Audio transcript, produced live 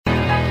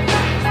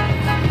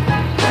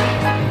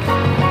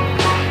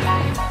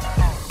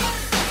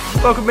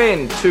Welcome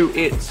in to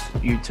It's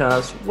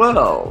Utah's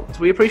World.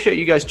 We appreciate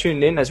you guys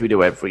tuning in as we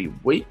do every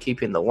week,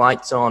 keeping the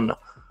lights on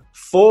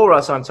for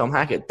us. I'm Tom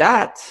Hackett.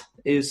 That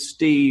is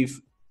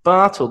Steve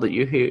Bartle that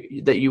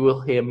you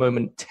will hear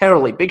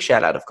momentarily. Big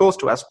shout out, of course,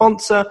 to our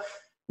sponsor,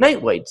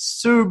 Nate Wade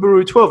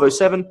Subaru,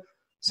 1207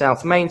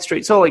 South Main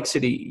Street, Salt Lake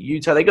City,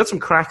 Utah. They got some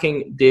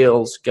cracking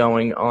deals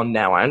going on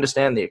now. I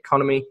understand the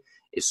economy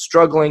is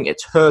struggling,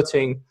 it's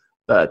hurting,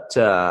 but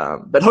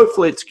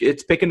hopefully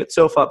it's picking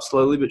itself up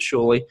slowly but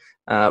surely.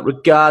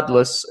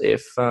 Regardless,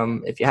 if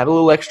you have a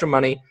little extra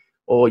money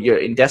or you're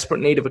in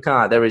desperate need of a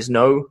car, there is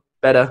no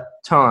better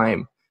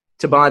time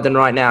to buy than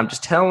right now. I'm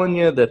just telling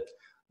you that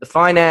the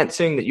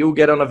financing that you'll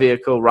get on a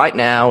vehicle right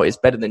now is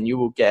better than you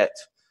will get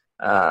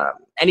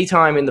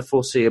anytime in the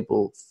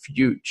foreseeable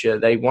future.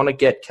 They want to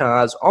get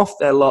cars off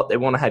their lot. They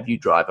want to have you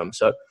drive them.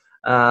 So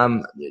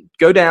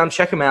go down,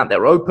 check them out.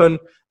 They're open.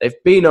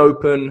 They've been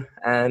open,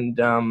 and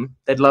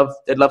they'd love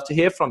to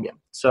hear from you.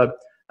 So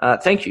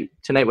thank you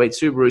to Nate Wade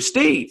Subaru.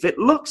 Steve, it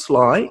looks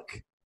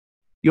like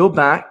you're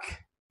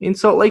back in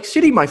Salt Lake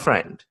City, my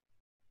friend.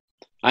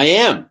 I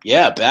am.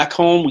 Yeah, back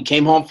home. We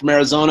came home from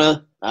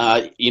Arizona,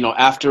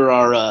 after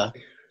our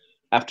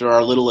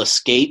little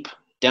escape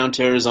down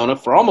to Arizona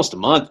for almost a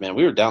month, man.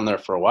 We were down there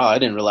for a while. I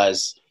didn't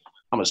realize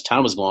how much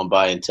time was going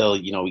by until,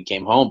 we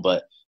came home.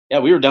 But, yeah,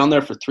 we were down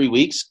there for 3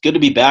 weeks. Good to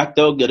be back,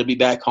 though. Good to be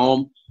back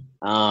home.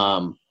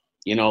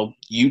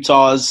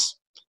 Utah's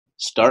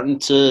starting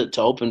to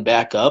open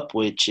back up,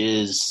 which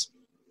is,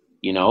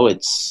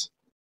 it's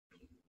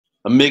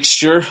a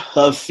mixture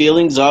of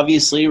feelings,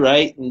 obviously,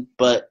 right?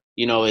 But,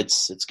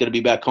 it's going to be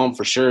back home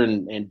for sure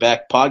and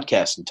back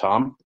podcasting,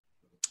 Tom.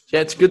 Yeah,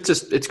 it's good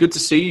to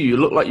see you. You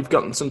look like you've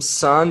gotten some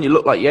sun. You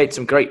look like you ate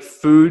some great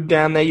food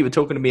down there. You were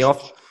talking to me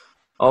off.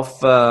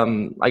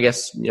 I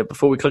guess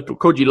before we clicked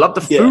record. You love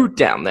the food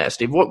down there,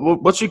 Steve.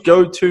 What's your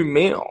go-to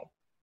meal?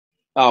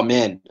 Oh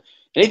man,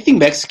 anything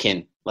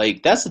Mexican.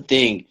 Like that's the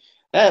thing.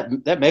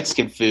 That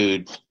Mexican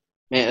food,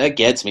 man, that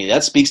gets me.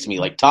 That speaks to me.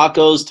 Like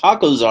tacos.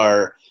 Tacos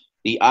are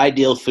the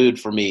ideal food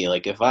for me.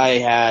 Like if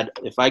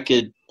I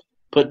could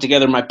put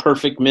together my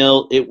perfect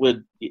meal, it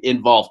would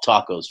involve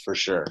tacos for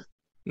sure.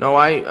 No,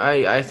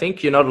 I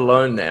think you're not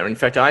alone there. In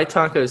fact, I ate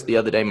tacos the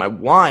other day. My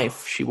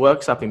wife, she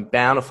works up in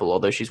Bountiful,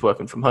 although she's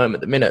working from home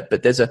at the minute.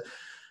 But there's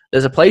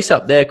a place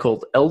up there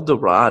called El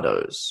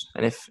Dorados,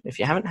 and if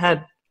you haven't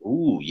had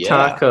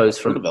tacos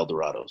from El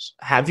Dorados,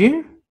 have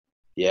you?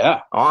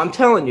 Yeah. Oh, I'm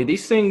telling you,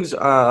 these things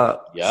are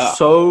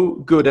so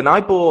good. And I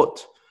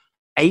bought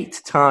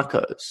 8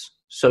 tacos.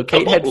 So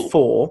Kate had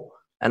 4,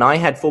 and I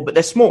had 4, but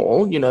they're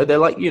small. They're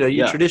like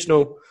your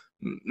traditional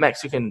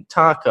Mexican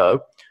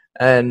taco.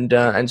 And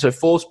so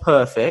 4's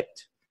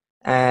perfect,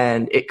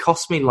 and it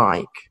cost me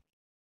like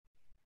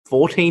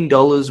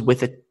 $14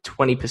 with a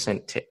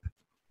 20% tip.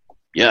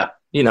 Yeah,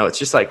 it's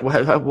just like,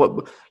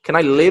 what can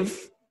I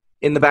live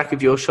in the back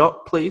of your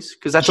shop, please?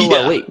 Because that's all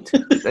I'll eat.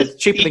 It's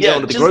cheaper than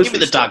going to the grocery store.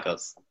 Just give me the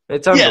tacos.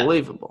 It's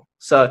unbelievable.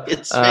 So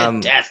it's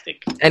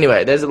fantastic.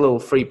 Anyway, there's a little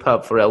free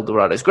pub for El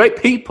Dorados. Great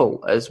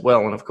people as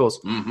well, and of course,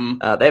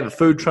 they have a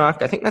food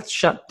truck. I think that's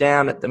shut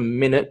down at the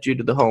minute due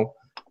to the whole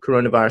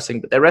coronavirus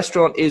thing, but their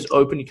restaurant is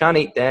open. You can't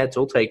eat there; it's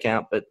all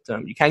takeout, but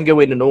you can go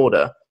in and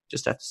order.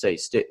 Just have to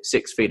stay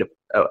 6 feet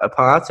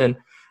apart, and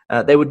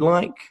they would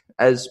like,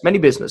 as many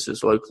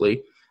businesses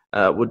locally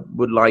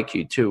would like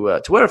you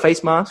to wear a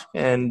face mask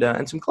and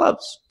some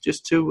gloves,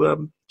 just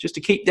to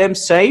keep them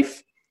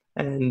safe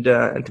and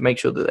to make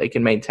sure that they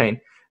can maintain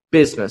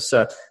business.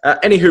 So,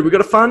 anywho, we've got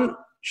a fun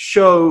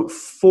show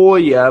for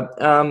you.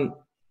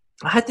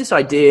 I had this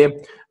idea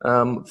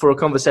for a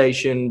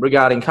conversation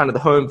regarding kind of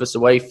the home versus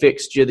away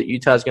fixture that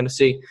Utah's going to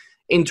see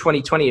in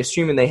 2020,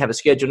 assuming they have a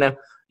schedule. Now,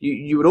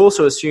 you would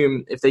also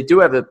assume if they do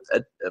have a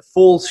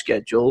full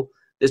schedule,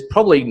 there's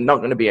probably not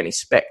going to be any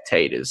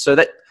spectators. So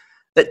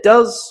that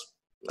does,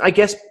 I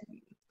guess,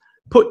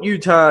 put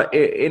Utah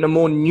in a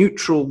more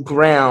neutral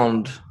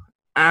ground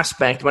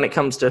aspect when it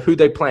comes to who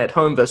they play at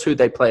home versus who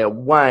they play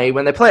away.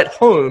 When they play at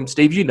home,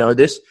 Steve, you know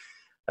this,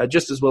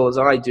 just as well as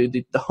I do,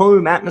 the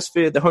home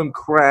atmosphere, the home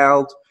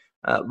crowd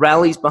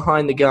rallies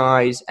behind the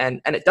guys, and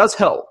it does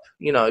help.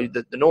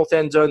 The north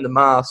end zone, the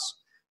Mars,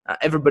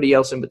 everybody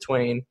else in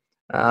between,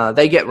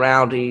 they get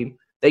rowdy,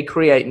 they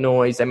create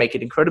noise, they make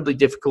it incredibly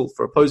difficult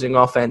for opposing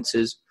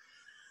offenses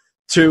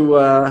to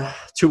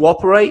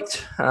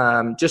operate.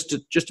 Just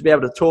to be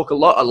able to talk, a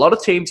lot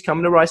of teams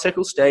come to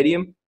Rice-Eccles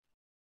Stadium,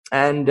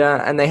 and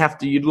they have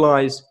to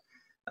utilize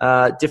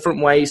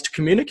different ways to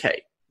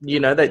communicate.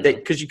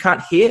 Because you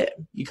can't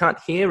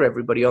hear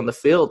everybody on the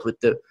field with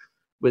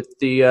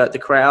the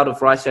crowd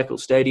of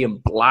Rice-Eccles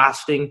Stadium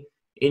blasting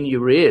in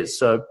your ears.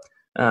 So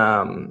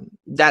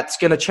that's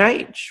going to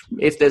change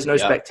if there's no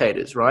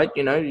spectators, right?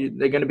 They're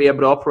going to be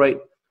able to operate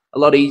a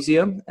lot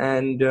easier,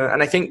 and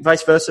I think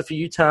vice versa for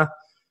Utah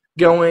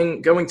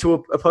going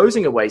to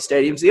opposing away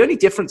stadiums. The only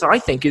difference I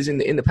think is in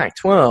the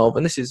Pac-12,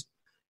 and this is,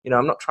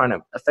 I'm not trying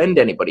to offend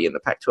anybody in the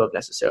Pac-12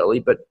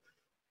 necessarily, but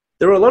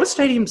there are a lot of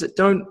stadiums that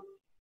don't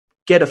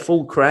get a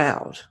full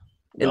crowd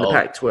in the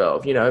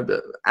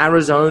Pac-12.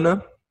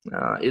 Arizona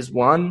is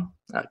one.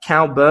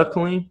 Cal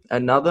Berkeley,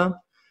 another.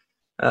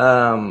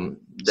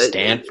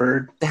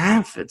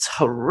 Stanford's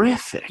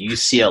horrific.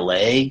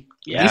 UCLA.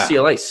 Yeah.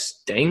 UCLA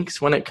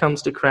stinks when it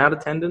comes to crowd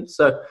attendance.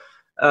 So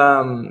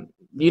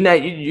you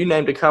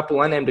named a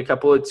couple. I named a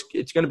couple.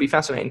 It's going to be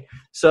fascinating.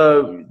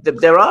 So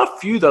there are a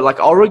few, though, like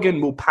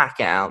Oregon will pack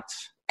out.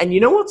 And you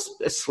know what's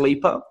a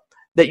sleeper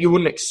that you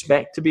wouldn't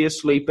expect to be a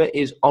sleeper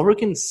is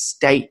Oregon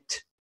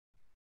State.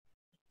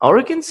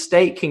 Oregon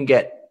State can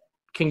get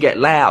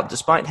loud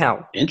despite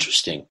how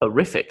interesting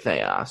horrific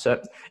they are.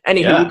 So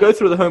anywho, we'll go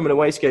through the home and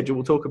away schedule.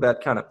 We'll talk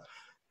about kind of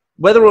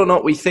whether or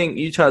not we think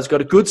Utah's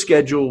got a good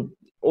schedule,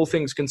 all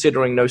things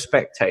considering, no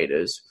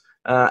spectators.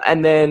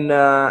 And then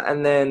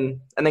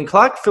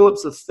Clark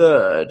Phillips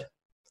III,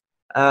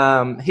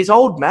 his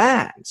old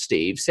man,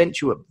 Steve,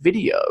 sent you a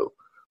video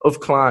of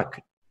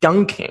Clark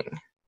dunking,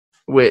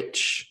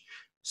 which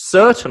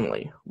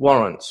certainly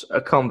warrants a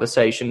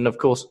conversation. And of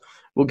course,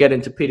 we'll get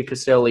into Peter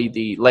Costelli,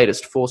 the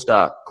latest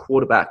four-star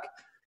quarterback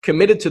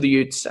committed to the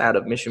Utes out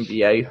of Mission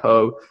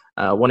Viejo.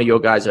 One of your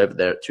guys over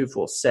there at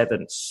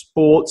 247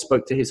 Sports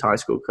spoke to his high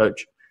school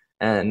coach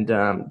and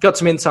got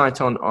some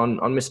insight on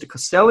Mr.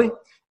 Costelli,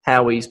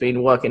 how he's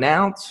been working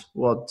out,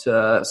 what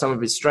some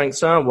of his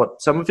strengths are,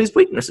 what some of his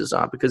weaknesses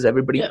are, because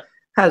everybody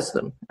has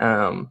them.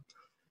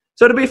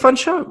 So it'll be a fun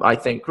show, I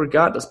think,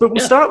 regardless. But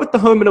we'll start with the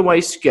home and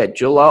away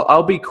schedule.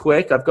 I'll be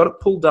quick. I've got it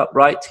pulled up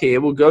right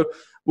here. We'll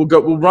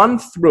run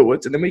through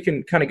it, and then we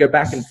can kind of go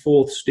back and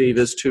forth, Steve,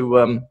 as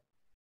to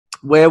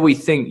where we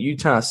think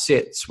Utah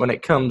sits when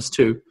it comes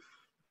to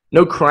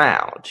no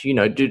crowd. You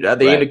know, are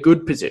they in a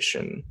good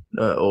position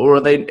or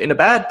are they in a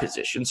bad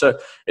position? So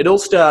it all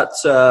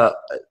starts,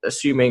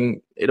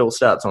 assuming it all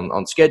starts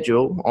on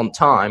schedule, on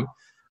time.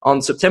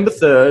 On September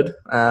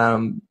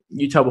 3rd,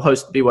 Utah will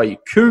host the BYU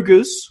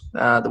Cougars.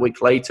 The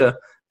week later,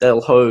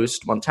 they'll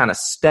host Montana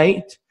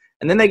State.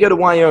 And then they go to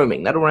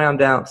Wyoming. That'll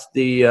round out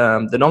the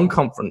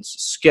non-conference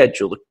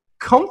schedule. The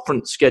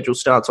conference schedule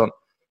starts on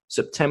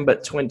September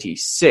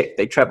 26th.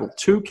 They travel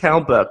to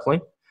Cal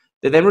Berkeley.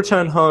 They then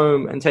return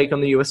home and take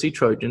on the USC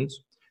Trojans.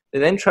 They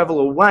then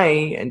travel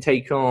away and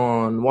take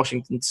on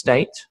Washington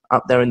State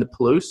up there in the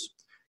Palouse.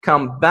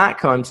 Come back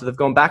home, so they've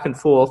gone back and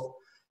forth.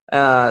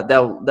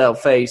 They'll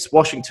face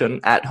Washington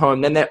at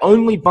home. Then their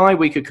only bye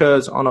week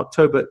occurs on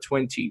October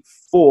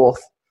 24th.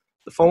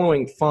 The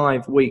following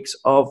 5 weeks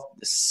of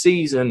the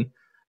season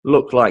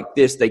look like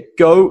this. They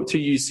go to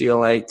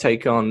UCLA,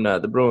 take on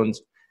the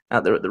Bruins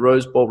out there at the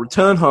Rose Bowl,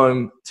 return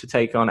home to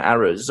take on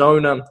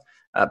Arizona,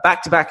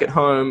 back-to-back at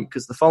home,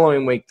 because the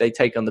following week they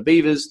take on the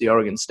Beavers, the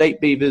Oregon State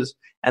Beavers,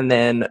 and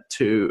then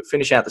to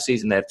finish out the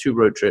season, they have 2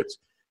 road trips.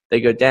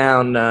 They go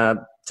down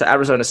to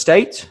Arizona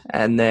State,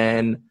 and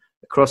then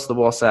across the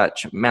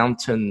Wasatch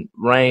Mountain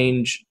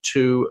Range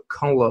to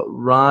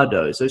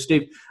Colorado. So,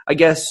 Steve, I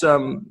guess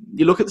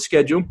you look at the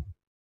schedule,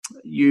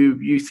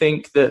 you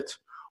think that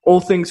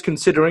all things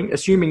considering,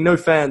 assuming no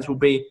fans will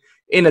be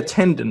in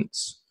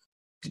attendance,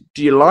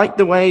 do you like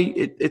the way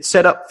it's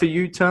set up for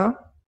Utah?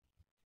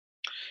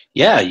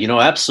 Yeah,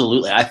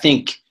 absolutely. I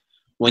think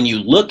when you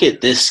look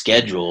at this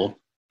schedule,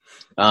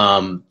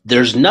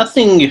 there's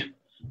nothing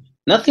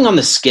on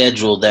the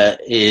schedule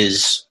that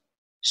is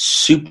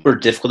super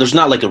difficult. There's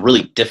not like a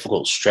really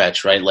difficult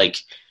stretch, right? Like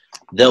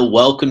they'll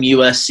welcome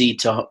USC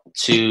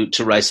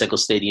to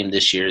Rice-Eccles Stadium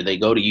this year. They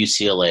go to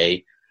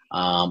UCLA,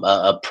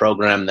 a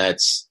program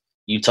that's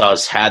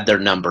Utah's had their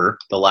number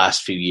the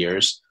last few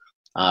years.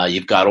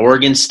 You've got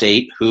Oregon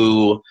State,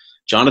 who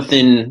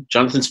Jonathan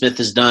Smith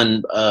has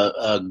done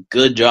a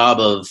good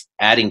job of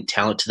adding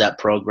talent to that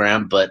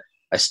program, but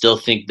I still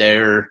think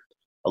they're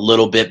a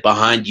little bit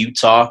behind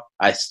Utah.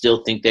 I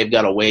still think they've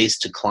got a ways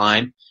to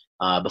climb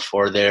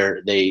before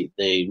they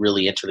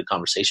really enter the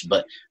conversation.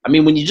 But, I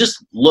mean, when you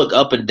just look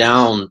up and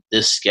down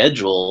this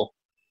schedule,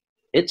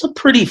 it's a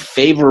pretty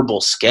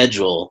favorable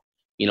schedule,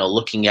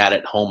 looking at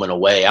it home and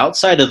away.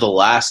 Outside of the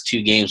last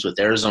 2 games with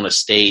Arizona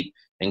State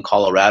and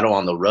Colorado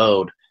on the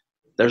road,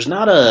 there's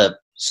not a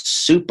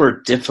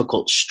super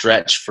difficult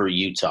stretch for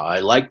Utah. I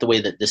like the way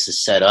that this is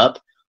set up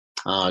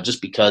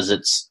just because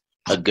it's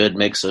a good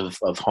mix of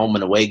home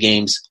and away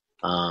games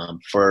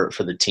for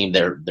the team.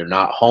 They're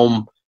not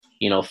home,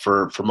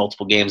 for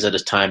multiple games at a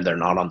time. They're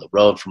not on the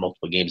road for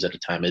multiple games at a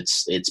time.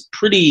 It's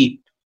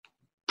pretty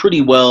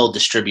well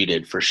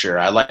distributed for sure.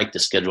 I like the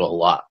schedule a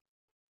lot.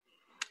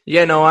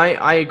 Yeah, no,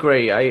 I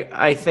agree.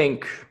 I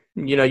think,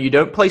 you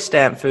don't play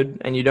Stanford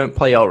and you don't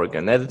play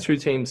Oregon. They're the 2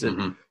 teams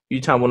that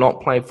Utah will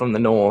not play from the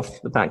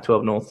North, the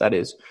Pac-12 North, that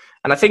is.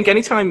 And I think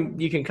anytime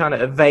you can kind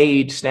of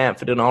evade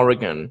Stanford and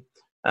Oregon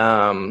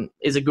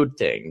is a good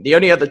thing. The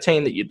only other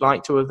team that you'd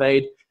like to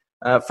evade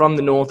from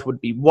the North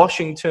would be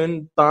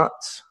Washington, but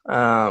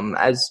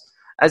as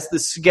the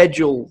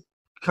schedule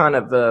kind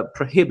of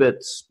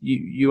prohibits,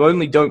 you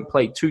only don't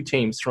play 2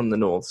 teams from the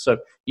North. So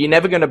you're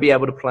never not going to be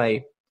able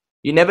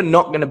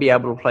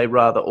to play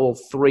all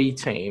 3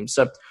 teams.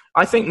 So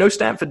I think no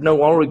Stanford,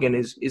 no Oregon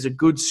is a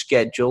good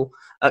schedule.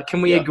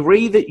 Can we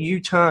agree that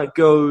Utah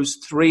goes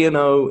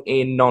 3-0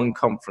 in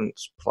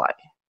non-conference play?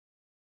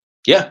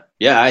 Yeah.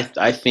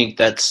 I think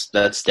that's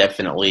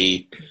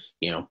definitely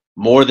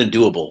more than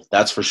doable.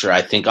 That's for sure.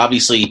 I think,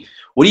 obviously,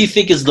 what do you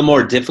think is the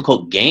more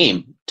difficult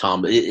game,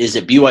 Tom? Is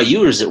it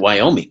BYU or is it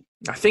Wyoming?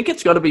 I think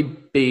it's got to be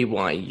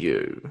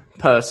BYU,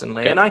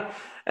 personally. Okay.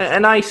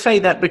 And I say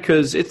that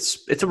because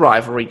it's a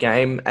rivalry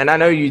game, and I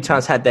know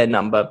Utah's had their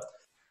number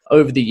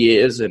over the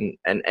years, and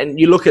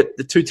you look at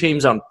the two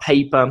teams on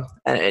paper,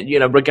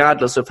 and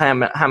regardless of how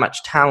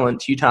much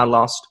talent Utah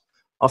lost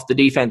off the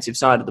defensive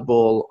side of the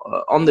ball,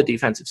 on the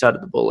defensive side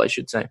of the ball, I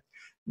should say,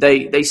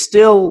 they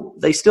still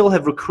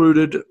have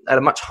recruited at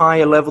a much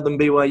higher level than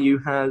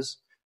BYU has,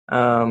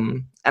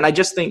 and I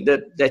just think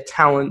that their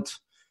talent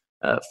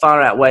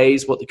far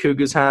outweighs what the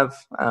Cougars have.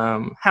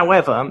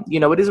 However,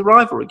 it is a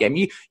rivalry game.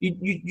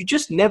 You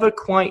just never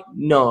quite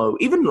know.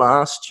 Even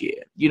last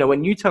year,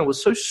 when Utah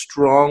was so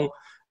strong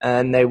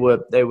and they were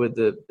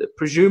the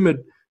presumed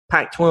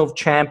Pac-12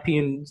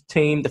 champion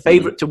team, the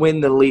favorite to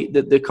win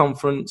the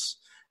conference.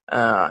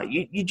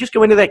 You just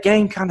go into that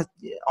game kind of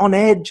on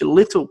edge a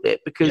little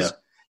bit because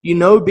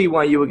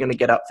BYU are going to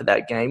get up for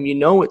that game.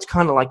 It's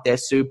kind of like their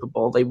Super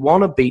Bowl. They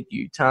want to beat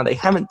Utah. They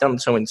haven't done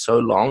so in so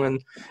long,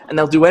 and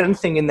they'll do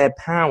anything in their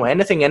power,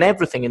 anything and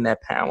everything in their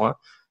power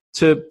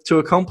to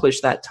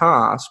accomplish that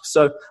task.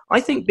 So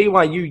I think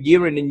BYU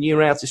year in and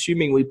year out,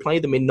 assuming we play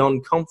them in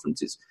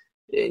non-conferences,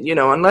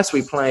 unless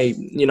we play,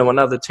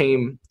 another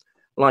team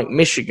like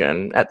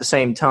Michigan at the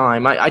same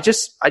time, I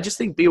just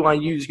think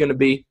BYU is going to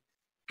be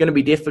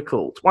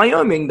difficult.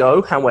 Wyoming,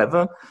 though,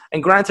 however,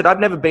 and granted, I've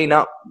never been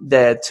up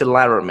there to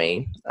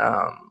Laramie,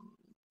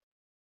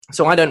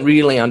 so I don't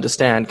really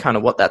understand kind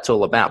of what that's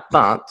all about.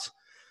 But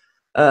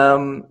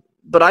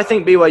I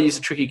think BYU is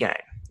a tricky game,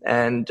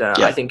 and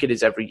I think it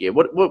is every year.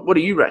 What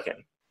do you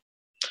reckon?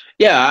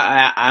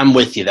 Yeah, I'm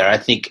with you there. I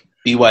think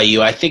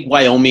BYU. I think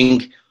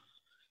Wyoming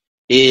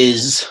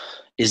is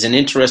an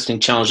interesting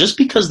challenge just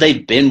because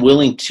they've been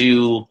willing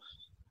to,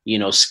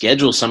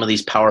 schedule some of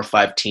these Power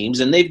 5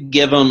 teams, and they've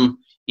given them,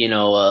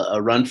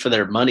 a run for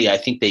their money. I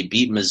think they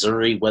beat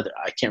Missouri.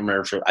 I can't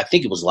remember I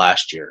think it was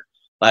last year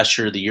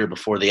or the year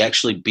before. They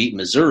actually beat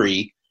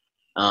Missouri,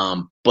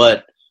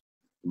 but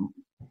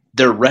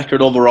their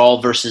record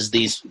overall versus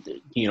these,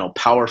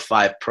 Power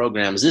 5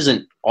 programs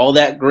isn't all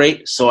that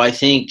great. So I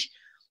think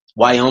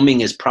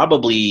Wyoming is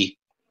probably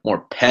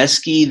more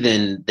pesky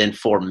than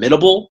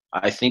formidable.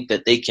 I think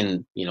that they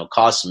can,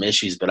 cause some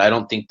issues, but I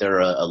don't think they're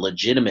a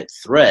legitimate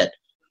threat.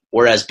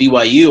 Whereas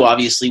BYU,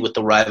 obviously, with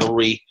the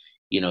rivalry,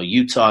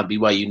 Utah and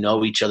BYU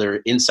know each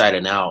other inside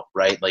and out,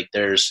 right?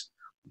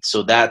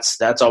 So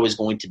that's always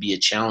going to be a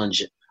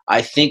challenge.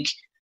 I think,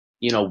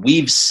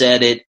 we've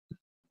said it,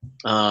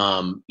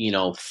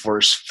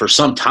 for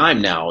some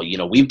time now.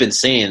 We've been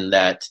saying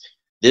that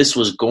this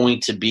was going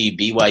to be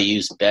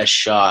BYU's best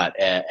shot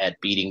at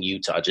beating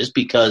Utah just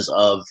because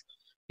of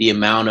the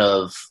amount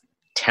of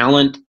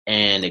talent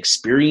and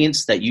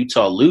experience that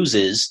Utah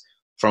loses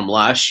from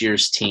last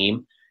year's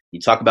team. You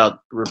talk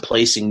about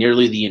replacing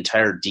nearly the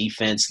entire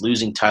defense,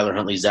 losing Tyler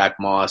Huntley, Zach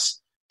Moss,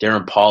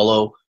 Darren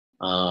Paulo.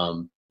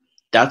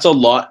 That's a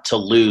lot to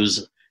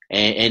lose.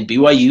 And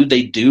BYU,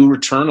 they do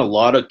return a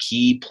lot of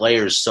key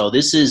players. So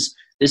this is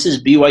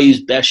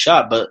BYU's best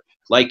shot. But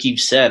like you've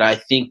said, I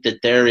think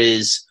that there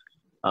is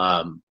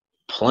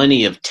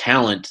plenty of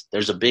talent.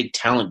 There's a big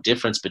talent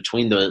difference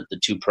between the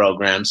two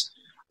programs,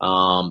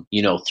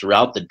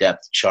 throughout the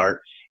depth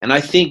chart. And I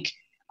think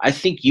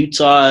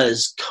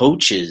Utah's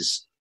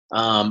coaches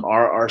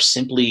are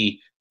simply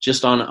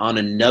just on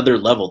another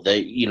level.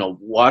 They,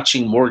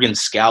 watching Morgan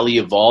Scalley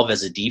evolve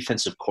as a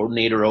defensive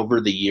coordinator over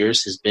the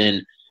years has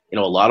been, a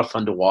lot of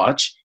fun to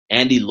watch.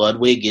 Andy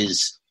Ludwig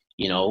is,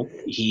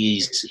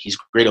 he's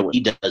great at what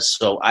he does.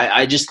 So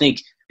I just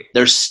think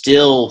there's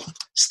still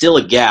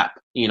a gap,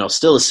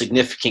 still a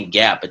significant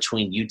gap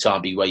between Utah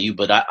and BYU.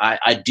 But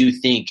I do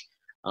think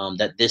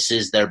that this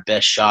is their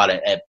best shot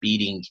at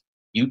beating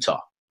Utah.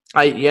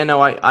 I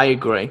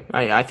agree.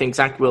 I think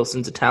Zach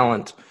Wilson's a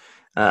talent,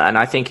 and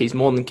I think he's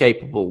more than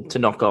capable to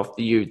knock off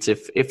the Utes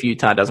if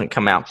Utah doesn't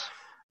come out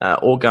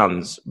all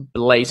guns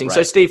blazing. Right.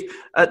 So, Steve,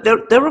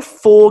 there are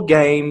 4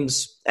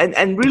 games,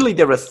 and really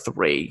there are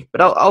 3,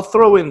 but I'll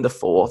throw in the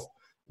 4th,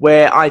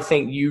 where I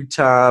think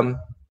Utah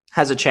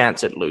has a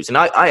chance at losing.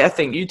 I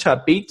think Utah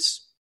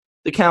beats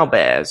the Cal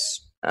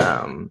Bears.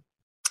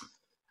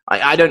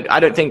 I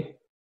don't think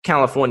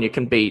California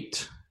can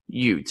beat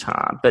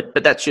Utah,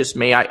 but that's just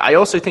me. I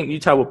also think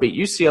Utah will beat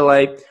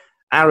UCLA,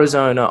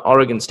 Arizona,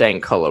 Oregon State,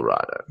 and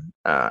Colorado.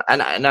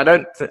 And I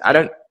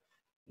don't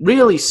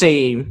really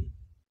see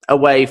a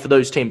way for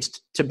those teams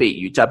to beat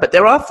Utah. But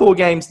there are 4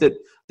 games that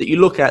you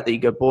look at that you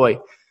go, boy,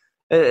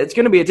 it's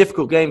going to be a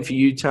difficult game for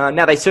Utah.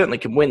 Now, they certainly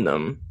can win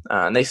them,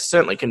 and they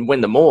certainly can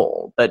win them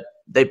all, but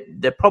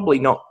they're probably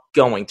not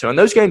going to. And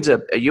those games are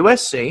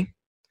USC,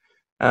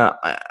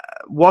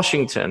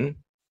 Washington,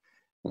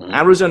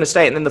 Arizona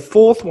State, and then the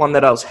 4th one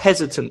that I was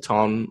hesitant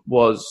on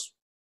was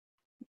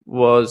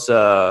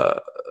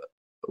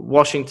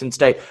Washington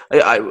State.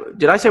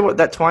 Did I say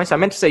that twice? I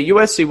meant to say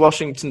USC,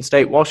 Washington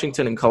State,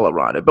 Washington, and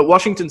Colorado. But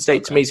Washington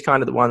State to me is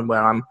kind of the one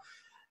where I'm,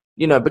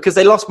 because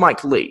they lost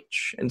Mike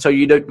Leach, and so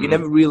you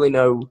never really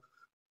know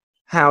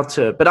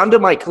But under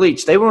Mike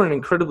Leach, they were an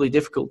incredibly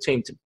difficult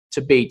team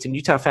to beat, and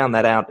Utah found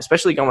that out,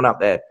 especially going up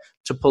there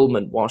to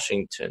Pullman,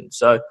 Washington.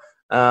 So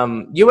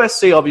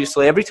USC,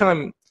 obviously, every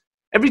time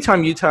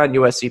Utah and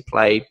USC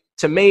play,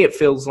 to me it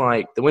feels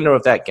like the winner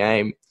of that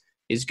game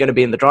is going to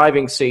be in the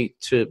driving seat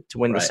to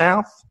win the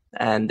South,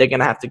 and they're going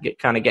to have to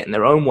get in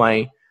their own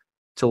way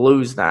to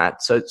lose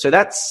that. So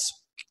that's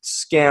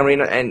scary,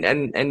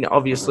 and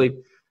obviously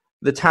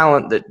the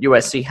talent that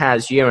USC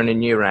has year in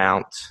and year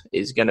out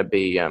is going to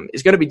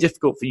be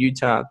difficult for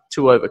Utah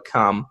to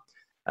overcome.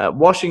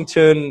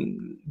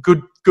 Washington,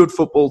 good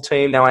football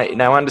team. Now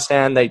I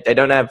understand they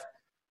don't have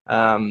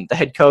the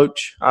head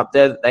coach up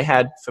there that they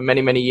had for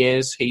many, many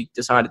years. He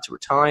decided to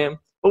retire.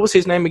 What was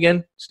his name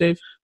again, Steve?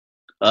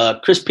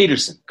 Chris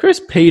Peterson. Chris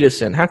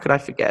Peterson. How could I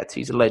forget?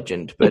 He's a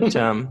legend. But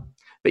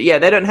but yeah,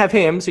 they don't have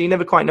him, so you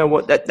never quite know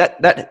what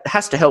that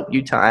has to help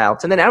Utah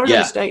out. And then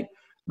Arizona State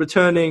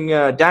returning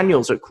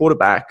Daniels at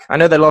quarterback. I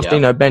know they lost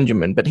Dino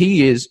Benjamin, but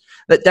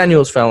that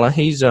Daniels fella.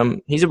 He's a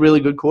really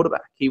good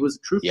quarterback. He was a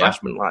true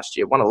freshman last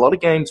year. Won a lot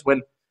of games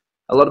when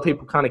a lot of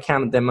people kind of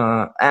counted them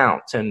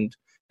out, and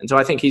so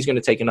I think he's going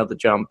to take another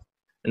jump.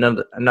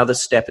 Another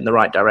step in the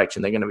right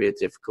direction. They're going to be a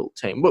difficult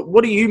team.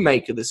 What do you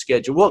make of the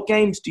schedule? What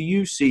games do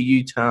you see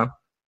Utah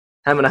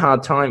having a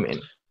hard time in?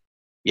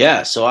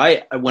 Yeah, so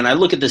when I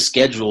look at the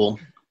schedule,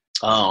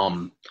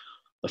 the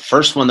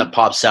first one that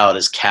pops out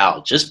is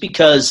Cal. Just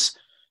because,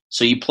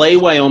 so you play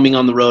Wyoming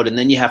on the road, and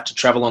then you have to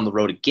travel on the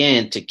road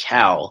again to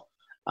Cal.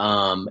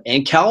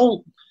 And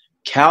Cal,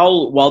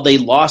 while they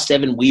lost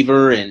Evan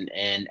Weaver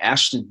and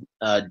Ashton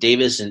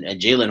Davis and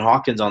Jalen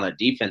Hawkins on that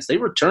defense, they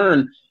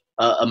return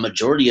a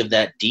majority of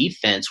that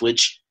defense,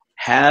 which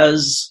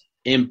has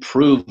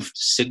improved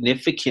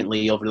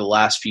significantly over the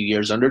last few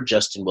years under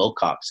Justin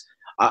Wilcox.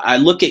 I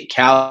look at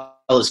Cal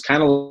as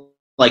kind of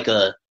like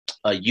a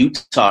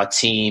Utah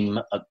team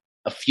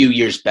a few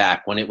years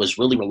back when it was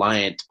really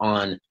reliant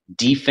on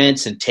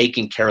defense and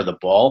taking care of the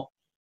ball.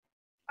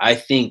 I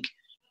think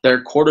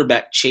their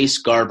quarterback,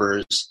 Chase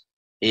Garbers,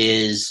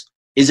 is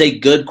a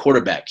good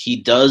quarterback. He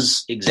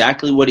does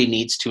exactly what he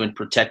needs to in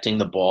protecting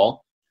the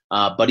ball.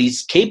 But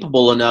he's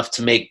capable enough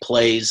to make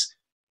plays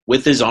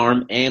with his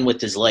arm and with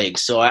his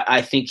legs. So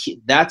I think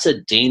that's a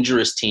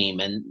dangerous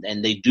team,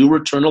 and they do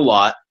return a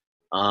lot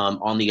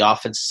on the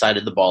offensive side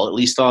of the ball, at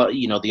least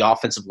the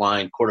offensive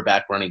line,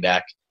 quarterback, running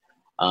back,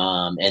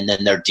 and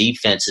then their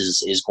defense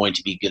is going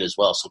to be good as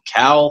well. So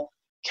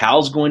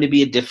Cal's going to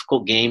be a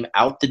difficult game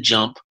out the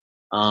jump,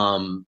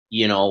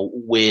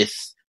 with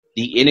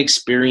the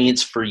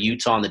inexperience for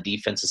Utah on the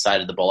defensive side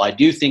of the ball. I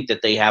do think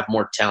that they have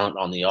more talent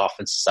on the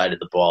offensive side of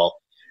the ball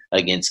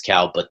against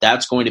Cal, but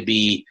it's going to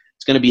be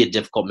a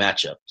difficult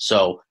matchup.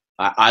 So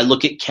I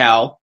look at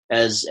Cal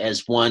as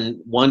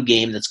one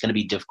game that's going to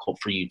be difficult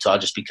for Utah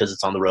just because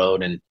it's on the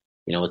road and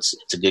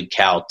it's a good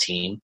Cal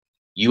team.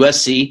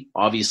 USC,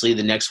 obviously,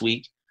 the next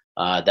week,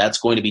 that's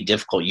going to be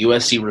difficult.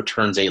 USC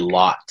returns a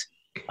lot.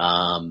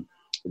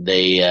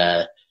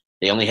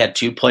 They only had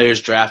 2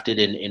 players drafted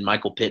in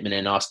Michael Pittman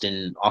and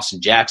Austin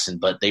Jackson,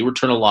 but they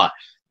return a lot.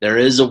 There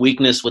is a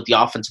weakness with the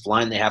offensive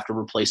line. They have to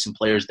replace some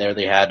players there.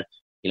 They had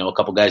a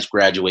couple guys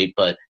graduate,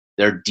 but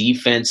their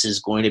defense is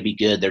going to be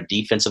good. Their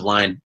defensive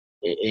line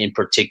in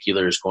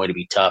particular is going to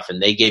be tough,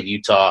 and they gave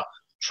Utah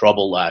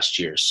trouble last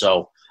year.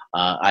 So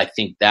I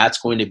think that's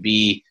going to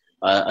be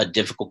a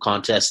difficult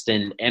contest.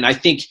 And I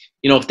think,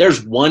 if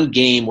there's one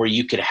game where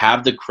you could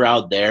have the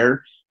crowd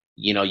there,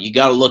 you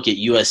got to look at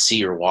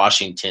USC or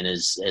Washington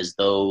as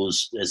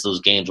those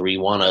games where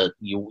you want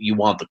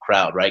the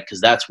crowd, right?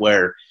 Because that's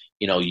where,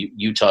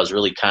 Utah is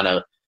really kind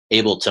of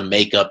able to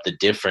make up the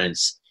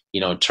difference,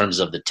 in terms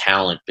of the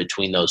talent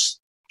between those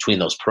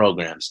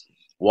programs.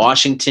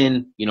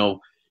 Washington,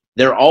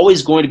 they're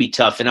always going to be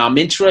tough, and I'm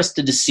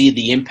interested to see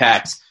the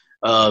impact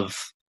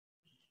of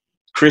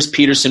Chris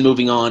Peterson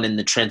moving on and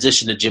the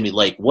transition to Jimmy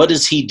Lake. What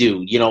does he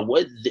do?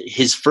 What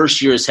his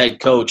first year as head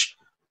coach,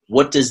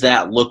 what does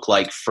that look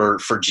like for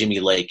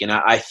Jimmy Lake? And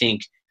I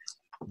think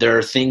there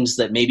are things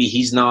that maybe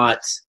he's not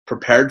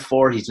prepared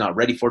for, he's not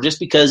ready for, just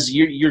because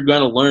you're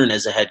going to learn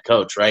as a head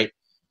coach, right?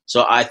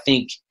 So I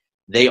think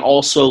they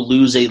also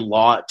lose a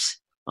lot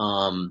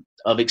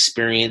of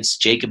experience.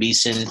 Jacob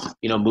Eason,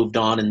 moved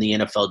on in the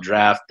NFL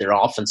draft. Their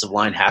offensive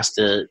line has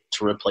to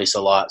replace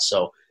a lot.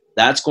 So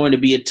that's going to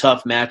be a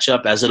tough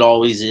matchup, as it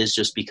always is,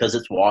 just because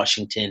it's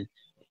Washington.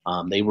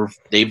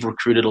 They've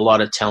recruited a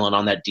lot of talent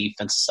on that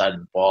defensive side of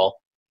the ball.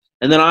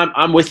 And then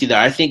I'm with you there.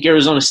 I think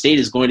Arizona State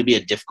is going to be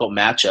a difficult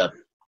matchup.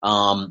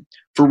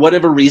 For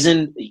whatever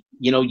reason,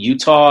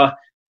 Utah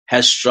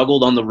has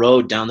struggled on the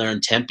road down there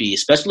in Tempe,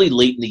 especially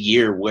late in the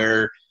year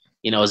where,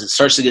 as it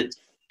starts to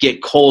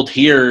get cold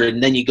here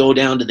and then you go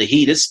down to the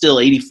heat, it's still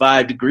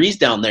 85 degrees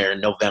down there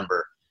in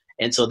November.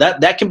 And so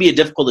that can be a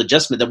difficult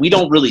adjustment that we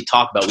don't really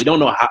talk about. We don't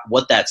know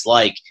what that's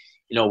like,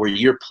 where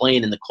you're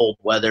playing in the cold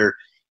weather,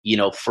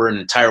 for an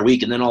entire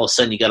week, and then all of a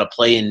sudden you got to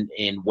play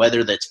in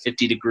weather that's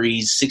 50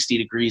 degrees, 60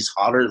 degrees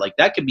hotter. Like,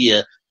 that could be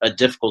a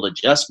difficult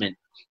adjustment.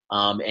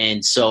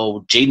 And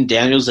so Jaden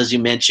Daniels, as you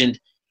mentioned,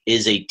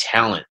 is a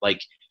talent.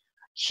 Like,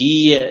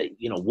 he,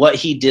 what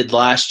he did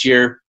last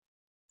year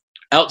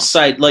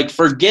outside,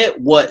 forget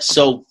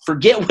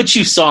what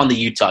you saw in the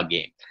Utah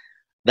game.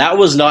 That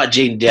was not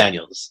Jaden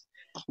Daniels.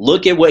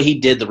 Look at what he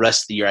did the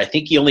rest of the year. I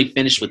think he only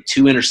finished with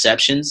 2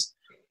 interceptions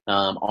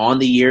on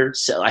the year.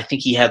 So I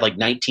think he had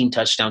 19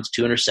 touchdowns,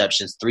 2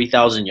 interceptions,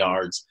 3,000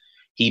 yards.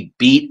 He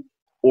beat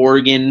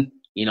Oregon,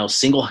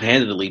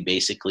 single-handedly,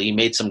 basically. He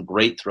made some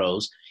great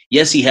throws.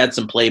 Yes, he had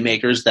some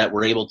playmakers that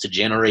were able to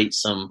generate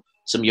some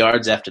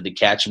yards after the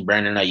catch, and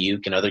Brandon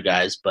Ayuk and other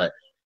guys, but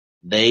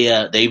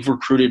they've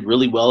recruited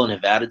really well and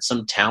have added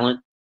some talent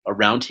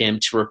around him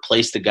to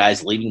replace the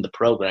guys leaving the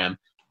program.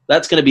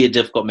 That's going to be a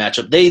difficult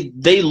matchup.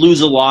 They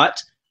lose a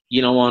lot,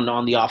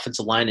 on the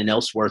offensive line and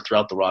elsewhere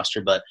throughout the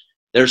roster, but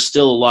there's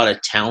still a lot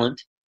of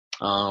talent,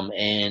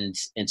 and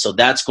so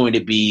that's going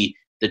to be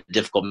the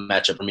difficult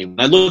matchup for me. When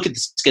I look at the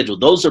schedule,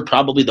 those are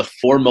probably the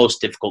 4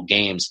 most difficult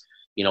games.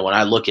 When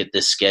I look at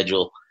this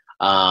schedule,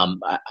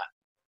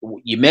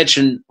 you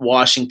mentioned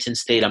Washington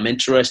State. I'm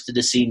interested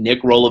to see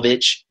Nick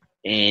Rolovich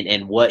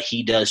and what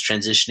he does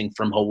transitioning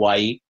from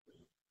Hawaii.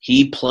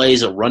 He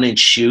plays a run and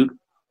shoot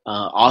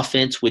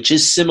offense, which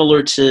is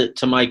similar to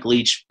Mike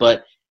Leach,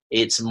 but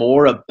it's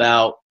more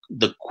about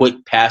the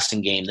quick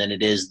passing game than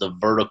it is the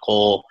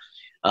vertical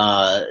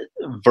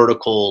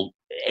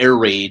air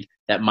raid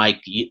that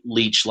Mike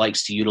Leach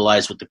likes to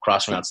utilize with the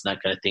cross routes and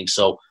that kind of thing.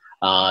 So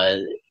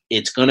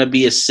it's going to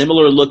be a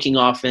similar looking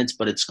offense,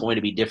 but it's going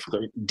to be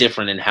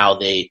different in how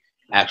they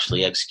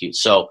actually execute.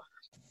 So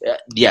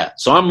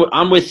so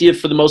I'm with you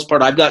for the most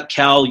part. I've got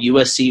Cal,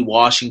 USC,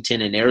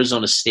 Washington, and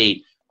Arizona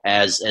State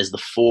as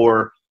the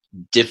 4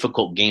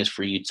 difficult games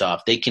for Utah.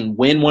 If they can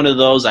win one of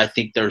those, I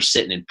think they're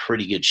sitting in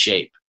pretty good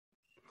shape.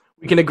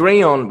 We can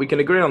agree on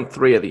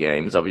 3 of the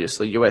games.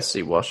 Obviously,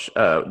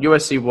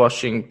 USC,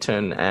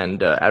 Washington,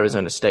 and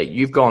Arizona State.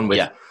 You've gone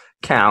with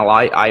Cal.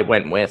 I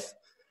went with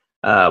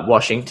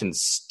Washington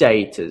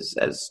State as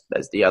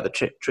the other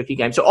tricky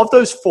game. So of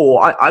those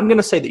 4, I'm going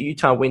to say that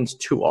Utah wins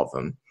 2 of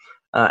them.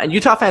 And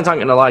Utah fans aren't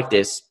going to like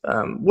this.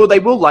 Well, they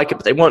will like it,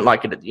 but they won't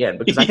like it at the end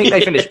because I think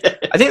they finished.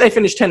 I think they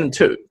finished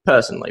 10-2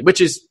 personally,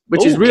 which is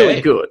really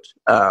good.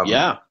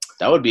 That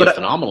would be a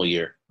phenomenal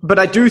year. But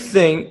I do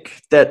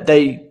think that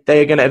they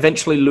are going to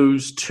eventually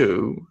lose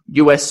to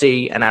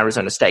USC and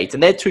Arizona State,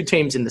 and they're 2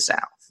 teams in the South.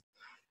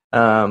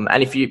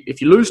 And if you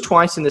lose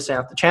twice in the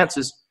South, the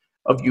chances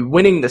of you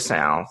winning the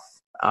South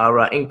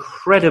are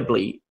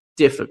incredibly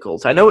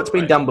difficult. I know it's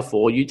been done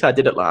before. Utah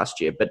did it last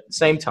year, but at the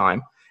same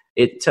time,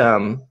 it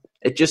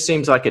just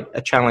seems like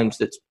a challenge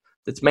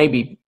that's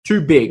maybe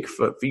too big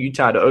for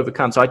Utah to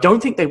overcome. So I don't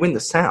think they win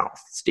the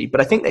South, Steve, but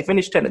I think they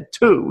finished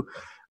 10-2,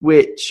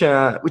 which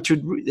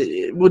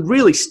would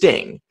really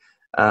sting.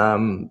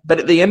 But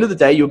at the end of the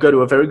day, you'll go to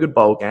a very good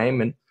bowl game,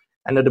 and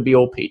it'll be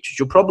all peaches.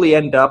 You'll probably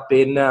end up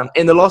in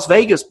the Las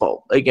Vegas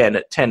Bowl again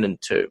at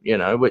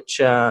 10-2,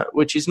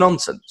 which is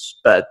nonsense.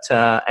 But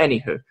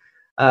anywho.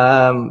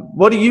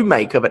 What do you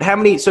make of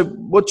it? So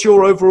what's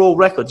your overall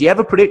record? Do you have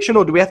a prediction,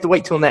 or do we have to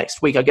wait till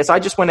next week? I guess I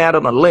just went out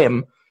on a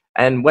limb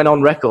and went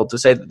on record to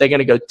say that they're going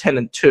to go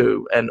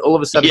 10-2, and all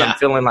of a sudden I'm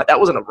feeling like that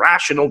wasn't a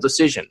rational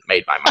decision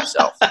made by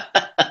myself.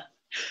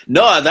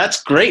 No,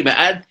 that's great,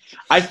 man.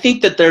 I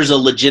think that there's a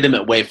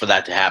legitimate way for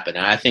that to happen,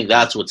 and I think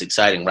that's what's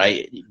exciting,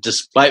 right?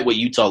 Despite what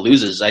Utah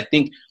loses, I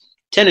think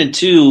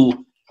 10-2,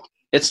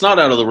 it's not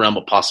out of the realm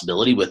of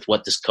possibility with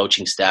what this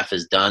coaching staff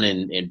has done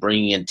in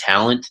bringing in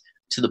talent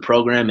to the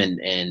program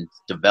and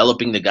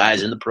developing the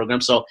guys in the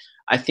program. So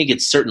I think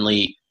it's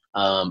certainly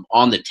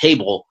on the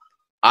table.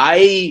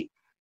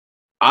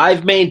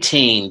 I've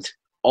maintained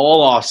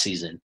all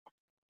offseason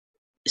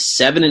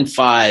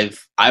 7-5.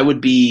 I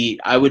would be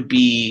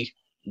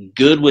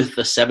good with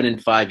the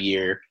 7-5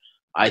 year.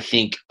 I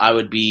think I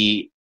would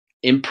be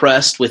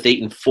impressed with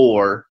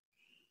 8-4.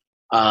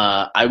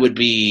 I would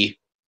be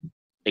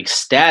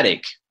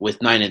ecstatic with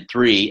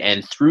 9-3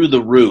 and through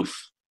the roof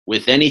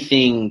with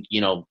anything,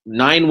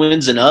 9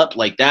 wins and up.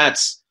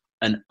 That's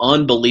an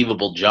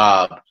unbelievable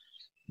job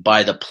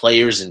by the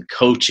players and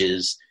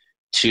coaches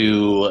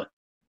to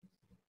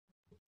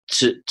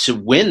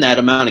win that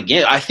amount of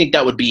games. I think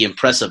that would be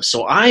impressive.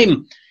 So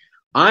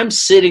I'm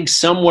sitting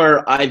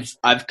somewhere. I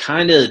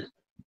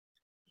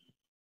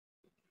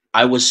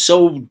was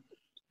so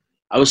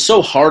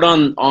hard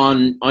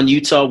on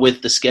Utah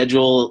with the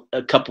schedule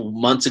a couple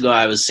months ago.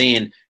 I was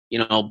saying,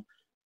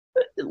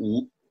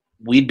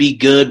 we'd be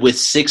good with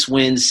 6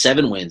 wins,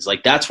 7 wins.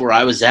 That's where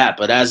I was at.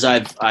 But as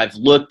I've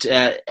looked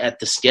at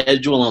the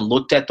schedule and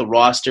looked at the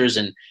rosters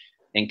and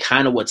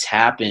kind of what's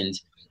happened,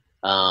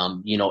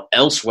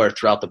 elsewhere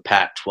throughout the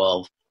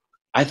Pac-12,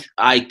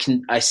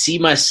 I see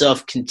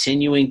myself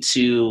continuing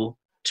to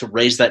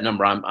raise that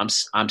number.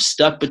 I'm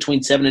stuck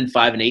between 7-5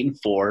 and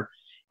 8-4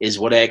 is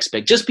what I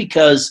expect. Just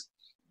because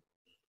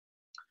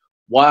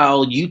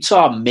while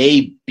Utah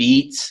may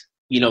beat,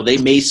 they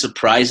may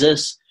surprise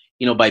us,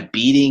 by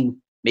beating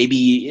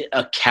maybe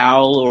a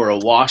Cal or a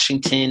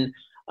Washington.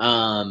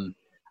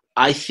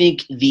 I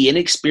think the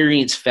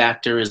inexperience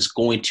factor is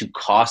going to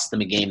cost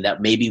them a game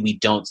that maybe we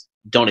don't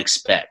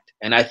expect.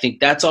 And I think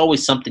that's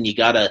always something you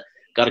gotta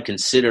got to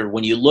consider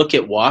when you look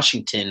at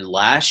Washington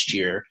last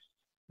year,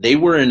 they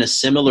were in a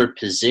similar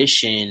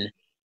position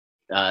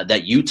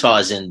that Utah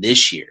is in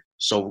this year.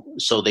 So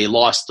they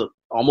lost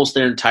almost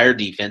their entire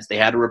defense. They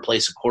had to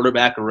replace a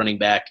quarterback, a running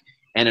back,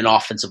 and an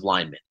offensive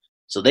lineman.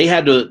 So they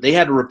had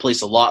to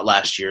replace a lot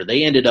last year.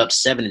 They ended up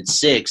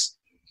 7-6.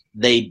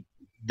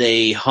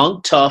 They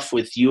hung tough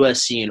with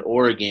USC and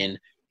Oregon,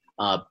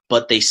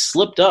 but they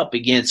slipped up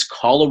against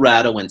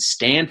Colorado and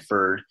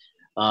Stanford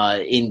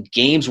in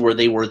games where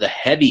they were the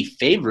heavy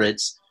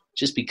favorites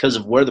just because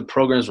of where the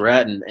programs were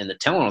at and the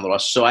talent on the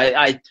roster.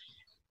 So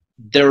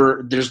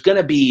there's going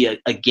to be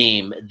a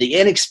game. The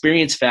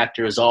inexperience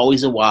factor is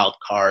always a wild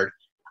card,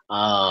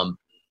 and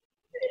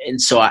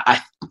so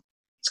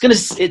it's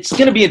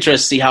gonna be interesting to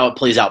see how it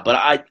plays out.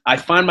 But I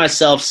find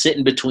myself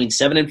sitting between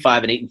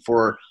 7-5 and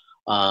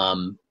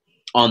 8-4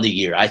 on the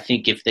year. I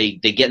think if they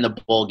get in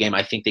the bowl game,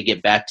 I think they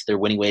get back to their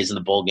winning ways in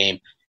the bowl game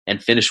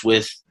and finish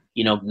with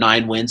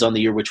 9 wins on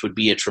the year, which would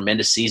be a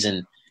tremendous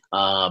season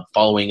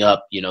following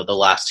up the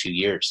last 2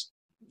 years.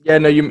 Yeah,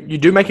 no, you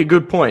do make a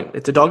good point.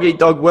 It's a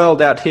dog-eat-dog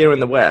world out here in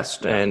the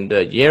West, and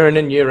year in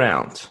and year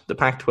out, the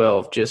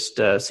Pac-12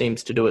 just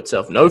seems to do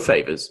itself no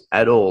favors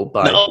at all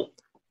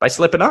by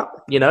slipping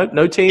up.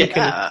 No team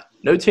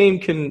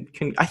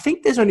can. I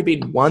think there's only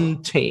been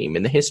one team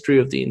in the history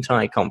of the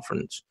entire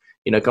conference.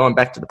 Going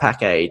back to the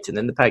Pac-8 and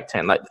then the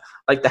Pac-10,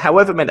 like the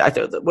however many.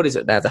 What is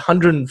it now? The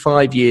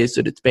 105 years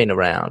that it's been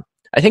around.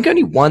 I think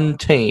only one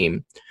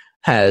team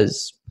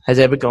has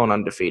ever gone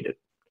undefeated.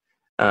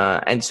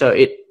 And so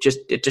it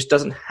just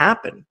doesn't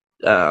happen.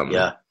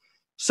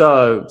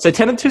 So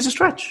 10-2 is a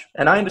stretch,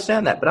 and I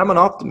understand that, but I'm an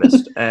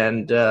optimist,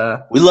 and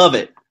we love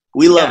it.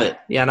 We love it.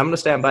 Yeah, and I'm going to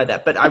stand by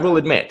that. But I will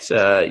admit,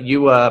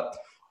 you are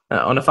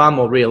on a far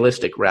more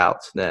realistic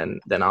route than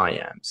I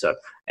am. So,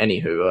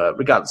 anywho,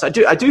 regardless, I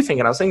do think,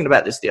 and I was thinking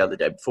about this the other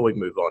day before we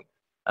move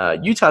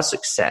on. Utah's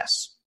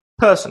success,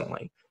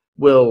 personally,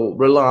 will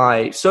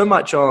rely so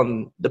much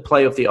on the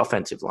play of the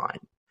offensive line.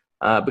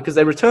 Because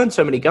they return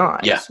so many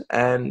guys,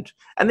 and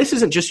this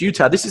isn't just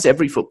Utah. This is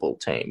every football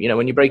team.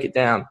 When you break it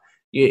down,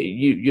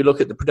 you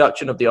look at the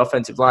production of the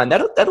offensive line.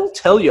 That'll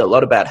tell you a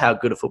lot about how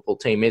good a football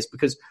team is,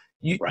 because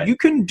you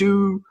can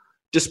do,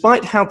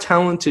 despite how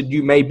talented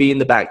you may be in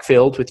the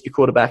backfield with your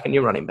quarterback and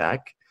your running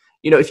back.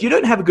 If you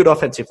don't have a good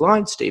offensive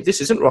line, Steve,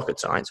 this isn't rocket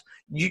science.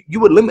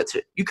 You are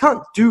limited. You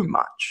can't do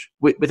much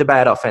with a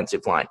bad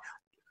offensive line.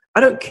 I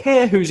don't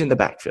care who's in the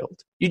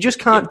backfield. You just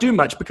can't do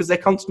much because they're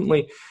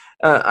constantly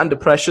under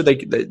pressure.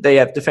 They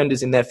have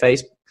defenders in their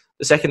face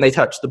the second they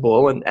touch the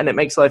ball, and it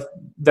makes life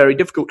very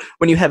difficult.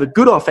 When you have a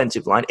good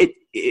offensive line,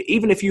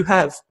 even if you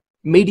have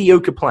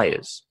mediocre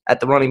players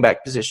at the running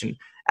back position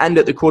and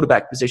at the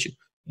quarterback position,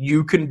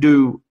 you can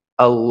do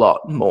a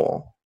lot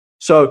more.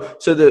 So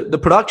the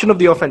production of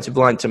the offensive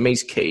line to me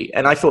is key.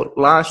 And I thought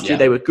last year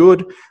they were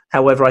good.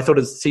 However, I thought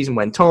as the season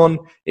went on,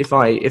 if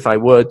I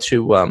were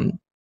to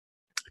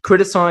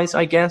criticize,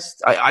 I guess,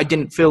 I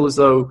didn't feel as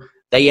though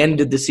they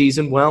ended the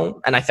season well,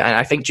 and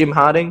I think Jim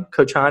Harding,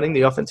 Coach Harding,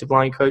 the offensive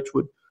line coach,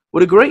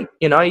 would agree.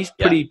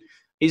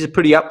 He's a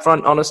pretty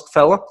upfront, honest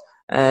fella,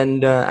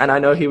 and I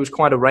know he was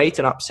quite irate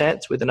and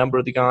upset with a number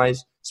of the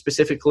guys,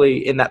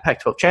 specifically in that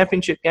Pac-12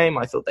 championship game.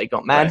 I thought they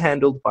got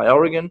manhandled by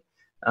Oregon,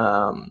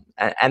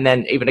 and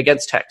then even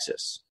against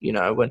Texas.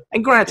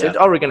 And granted,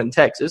 Oregon and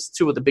Texas,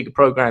 two of the bigger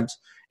programs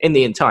in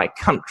the entire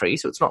country,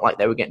 so it's not like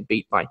they were getting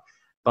beat by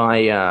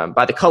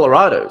the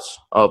Colorados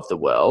of the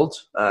world,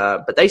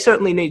 but they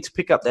certainly need to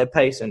pick up their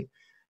pace and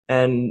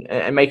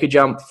make a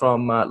jump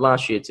from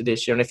last year to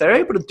this year. And if they're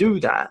able to do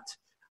that,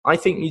 I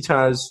think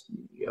Utah has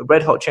a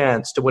red-hot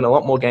chance to win a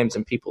lot more games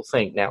than people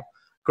think. Now,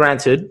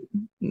 granted,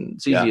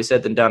 it's easier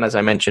said than done, as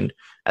I mentioned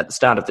at the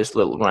start of this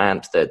little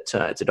rant, that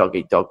it's a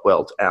dog-eat-dog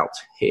world out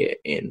here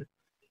in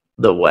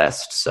the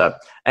West. So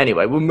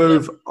anyway, we'll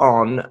move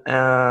on.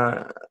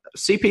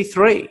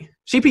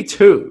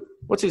 CP2.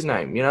 What's his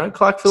name?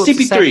 Clark Phillips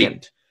CP3.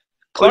 second.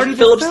 Clark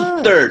Phillips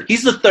the third.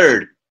 He's the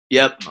third.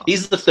 Yep,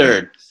 he's the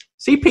third.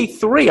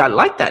 CP3. I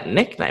like that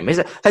nickname.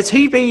 Has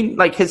he been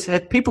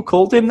have people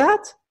called him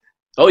that?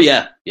 Oh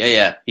yeah.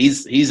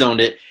 He's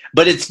owned it,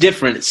 but it's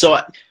different.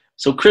 So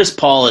Chris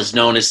Paul is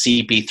known as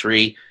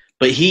CP3,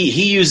 but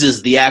he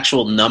uses the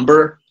actual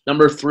number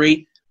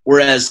 3,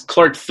 whereas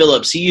Clark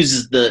Phillips, he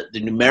uses the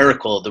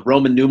numerical, the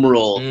Roman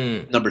numeral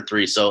number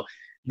 3. So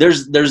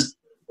there's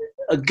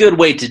a good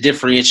way to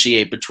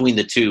differentiate between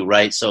the two,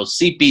 right? So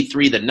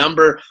CP3, the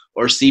number,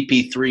 or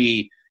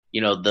CP3,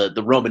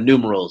 the Roman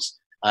numerals.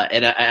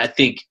 And I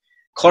think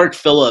Clark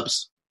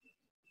Phillips,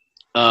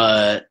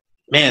 man,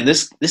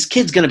 this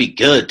kid's going to be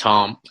good,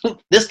 Tom.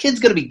 This kid's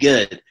going to be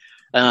good.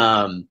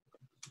 I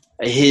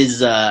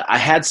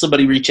had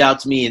somebody reach out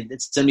to me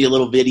and send me a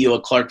little video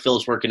of Clark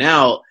Phillips working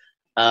out.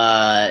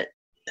 The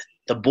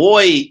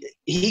boy,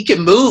 he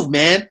can move,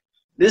 man.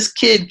 This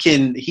kid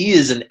he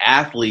is an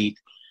athlete.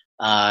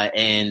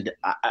 And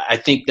I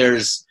think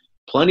there's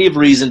plenty of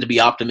reason to be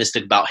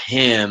optimistic about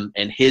him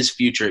and his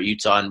future at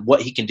Utah and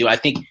what he can do. I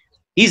think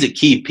he's a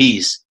key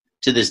piece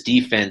to this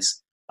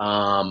defense.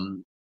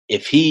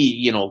 if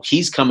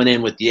he's coming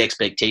in with the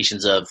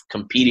expectations of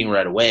competing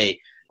right away,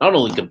 not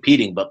only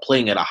competing, but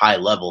playing at a high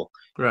level.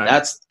 Right.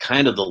 That's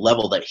kind of the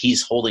level that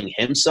he's holding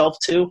himself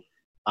to,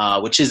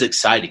 which is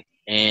exciting.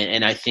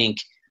 And I think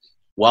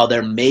while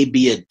there may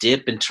be a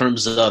dip in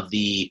terms of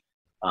the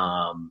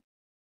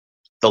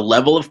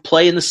level of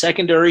play in the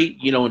secondary,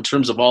 in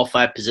terms of all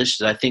 5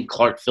 positions, I think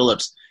Clark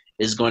Phillips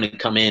is going to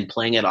come in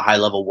playing at a high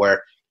level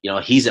where,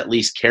 he's at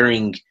least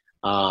carrying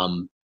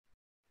the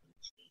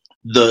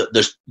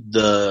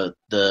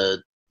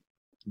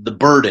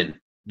burden,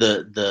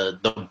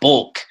 the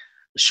bulk,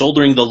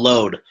 shouldering the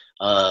load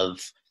of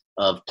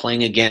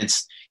playing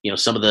against,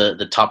 some of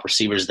the top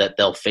receivers that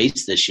they'll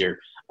face this year.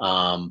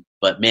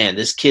 But man,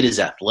 this kid is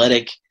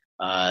athletic.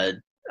 I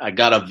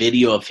got a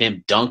video of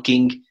him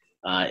dunking,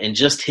 and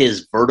just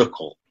his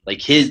vertical,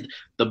 like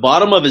the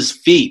bottom of his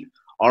feet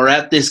are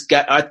at this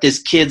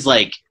kid's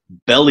like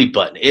belly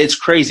button. It's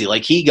crazy.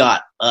 Like he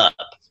got up.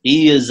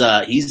 He's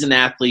an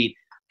athlete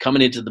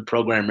coming into the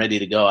program ready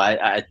to go.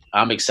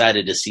 I'm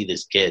excited to see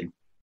this kid.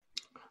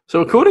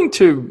 So according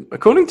to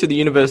the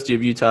University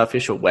of Utah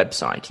official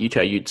website,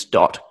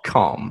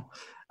 utahutes.com,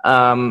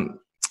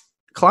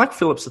 Clark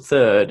Phillips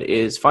III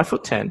is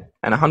 5'10"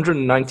 and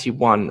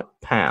 191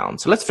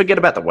 pounds. So let's forget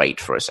about the weight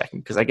for a second,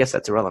 because I guess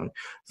that's irrelevant.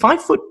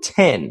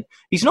 5'10".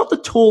 He's not the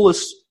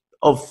tallest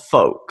of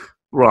folk,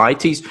 right?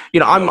 He's,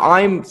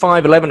 I'm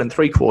 5'11" and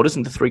 3/4,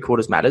 and the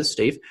 3/4 matters,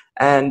 Steve.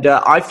 And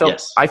I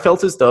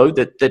felt as though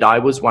that I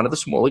was one of the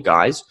smaller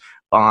guys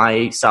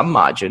by some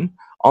margin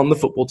on the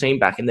football team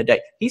back in the day.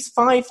 He's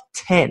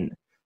 5'10".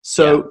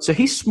 So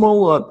he's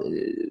smaller.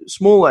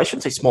 I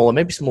shouldn't say smaller.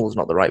 Maybe smaller is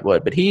not the right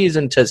word, but he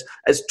isn't as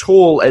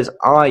tall as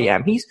I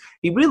am. He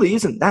really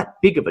isn't that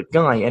big of a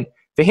guy. And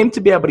for him to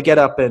be able to get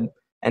up and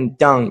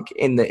dunk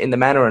in the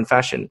manner and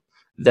fashion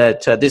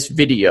that this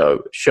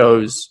video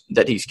shows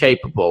that he's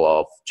capable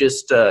of,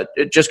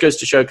 it just goes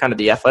to show kind of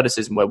the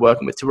athleticism we're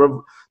working with.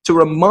 To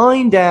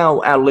remind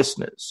our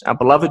listeners, our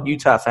beloved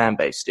Utah fan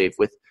base, Steve,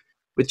 with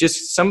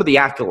just some of the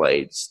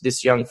accolades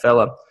this young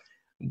fella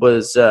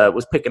was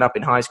picking up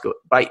in high school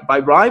by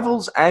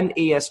Rivals and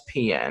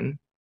ESPN.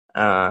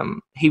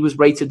 He was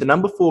rated the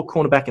number 4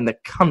 cornerback in the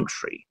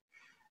country.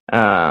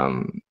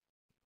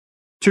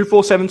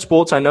 247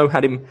 Sports, I know,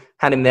 had him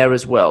there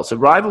as well. So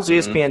Rivals,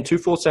 ESPN,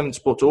 247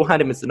 Sports all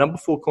had him as the number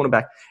 4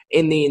 cornerback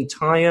in the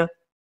entire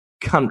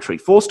country.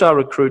 4-star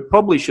recruit,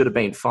 probably should have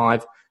been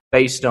 5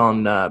 based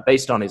on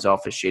his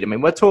offer sheet. I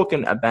mean, we're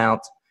talking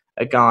about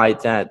a guy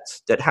that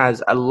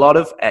has a lot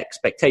of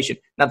expectation.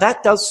 Now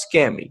that does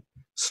scare me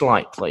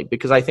slightly,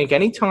 because I think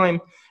anytime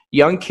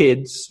young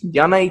kids,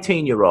 young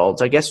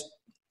 18-year-olds, I guess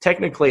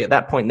technically at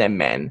that point they're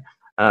men,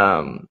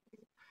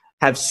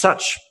 have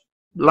such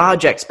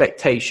large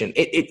expectation,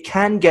 it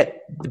can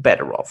get the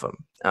better of them.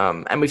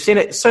 And we've seen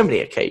it so many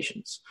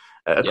occasions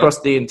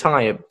across the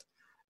entire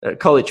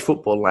college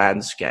football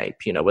landscape,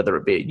 whether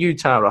it be at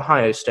Utah,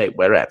 Ohio State,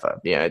 wherever.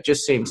 It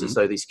just seems as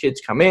though these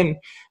kids come in,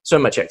 so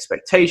much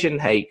expectation.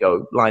 Hey,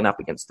 go line up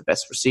against the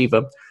best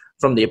receiver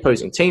from the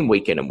opposing team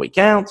week in and week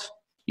out.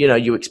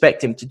 You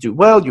expect him to do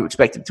well. You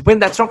expect him to win.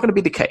 That's not going to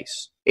be the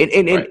case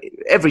in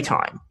every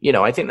time.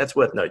 I think that's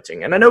worth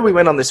noting. And I know we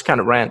went on this kind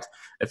of rant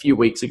a few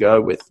weeks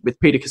ago with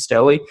Peter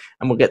Costelli,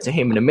 and we'll get to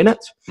him in a minute.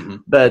 Mm-hmm.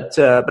 But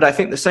I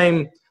think the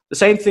same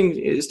thing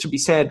is to be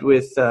said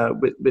with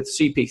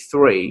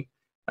CP3,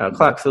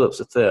 Clark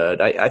Phillips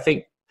III. I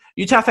think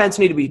Utah fans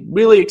need to be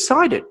really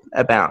excited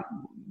about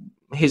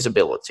his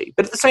ability.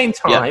 But at the same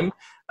time,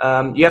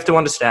 you have to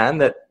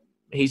understand that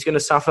he's going to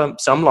suffer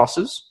some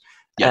losses.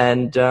 Yeah.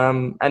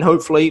 And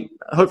hopefully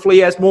he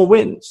has more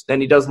wins than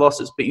he does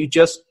losses. But you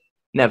just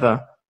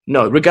never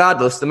know.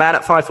 Regardless, the man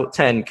at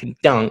 5'10" can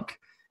dunk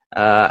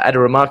at a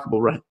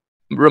remarkable rate.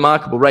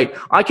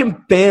 I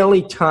can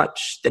barely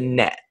touch the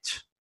net.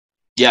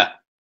 Yeah,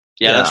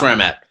 that's where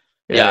I'm at.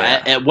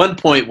 Yeah. At one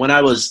point when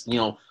I was,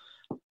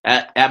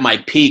 at my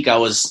peak,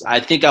 I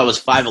think I was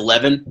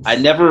 5'11". I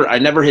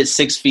never hit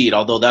 6 feet,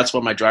 although that's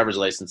what my driver's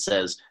license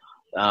says.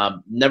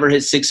 Never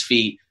hit 6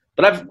 feet.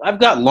 But I've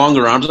got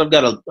longer arms. I've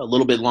got a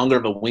little bit longer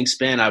of a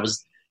wingspan. I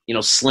was,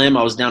 slim.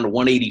 I was down to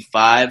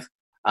 185,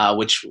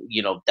 which,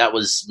 that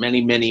was many,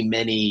 many,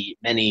 many,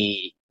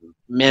 many,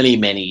 many,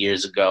 many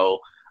years ago.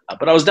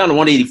 But I was down to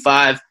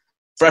 185,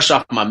 fresh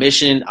off my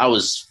mission. I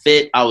was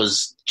fit. I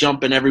was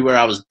jumping everywhere.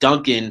 I was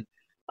dunking.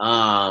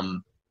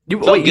 You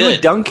were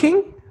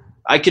dunking?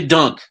 I could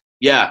dunk.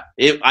 Yeah.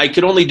 I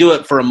could only do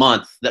it for a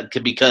month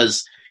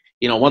because,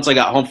 once I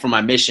got home from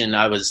my mission,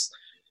 I was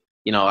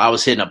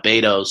hitting a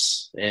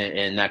Betos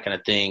and that kind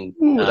of thing.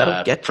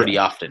 That'll get pretty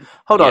often.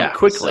 Hold on,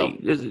 quickly.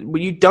 So, were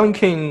you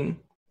dunking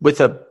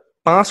with a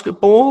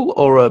basketball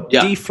or a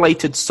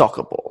deflated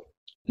soccer ball?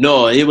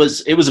 No, it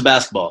was a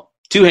basketball.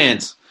 2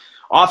 hands.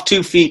 Off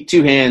 2 feet,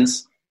 2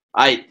 hands.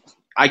 I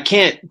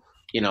can't,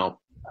 I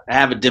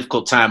have a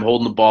difficult time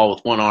holding the ball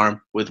with one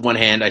arm, with one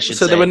hand, I should say.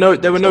 So there were no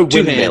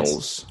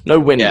windmills. No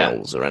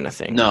windmills or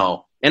anything.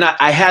 No. And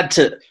I had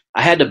to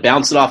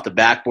bounce it off the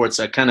backboard,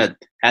 so I kind of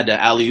had to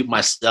alley-oop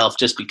myself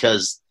just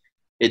because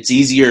it's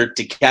easier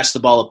to catch the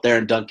ball up there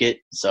and dunk it.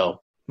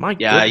 So My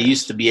Yeah, I goodness,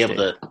 used to be able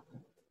to.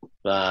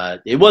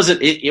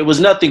 It was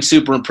nothing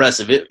super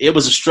impressive. It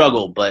was a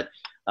struggle, but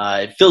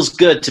it feels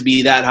good to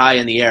be that high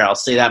in the air. I'll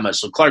say that much.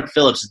 So Clark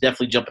Phillips is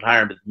definitely jumping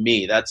higher than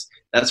me.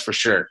 That's for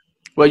sure.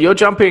 Well, you're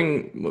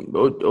jumping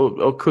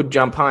or could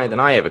jump higher than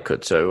I ever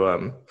could.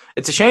 So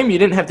it's a shame you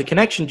didn't have the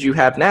connections you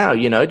have now.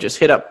 Just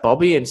hit up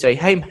Bobby and say,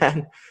 "Hey,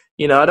 man,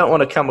 I don't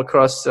want to come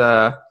across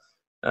as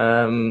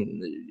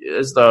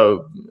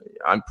though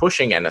I'm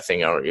pushing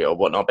anything or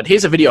whatnot. But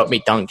here's a video of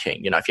me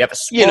dunking. If you have a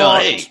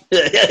spot,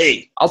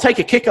 hey, I'll take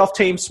a kickoff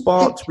team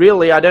spot.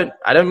 Really, I don't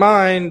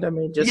mind. I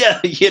mean, just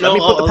let me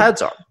put the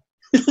pads on.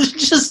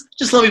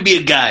 just let me be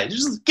a guy.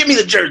 Just give me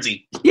the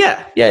jersey.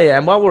 Yeah.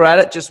 And while we're at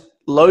it, just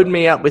load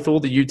me up with all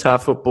the Utah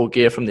football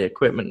gear from the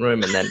equipment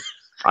room, and then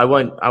I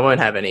won't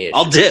have any issues.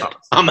 I'll dip.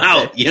 I'm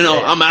out.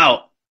 I'm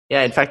out.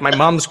 Yeah, in fact, my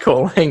mom's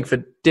calling for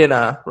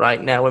dinner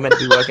right now. We're meant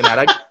to be working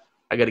out.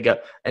 I got to go.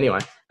 Anyway,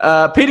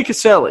 Peter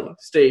Caselli,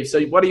 Steve.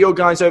 So what are your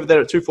guys over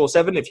there at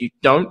 247? If you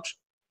don't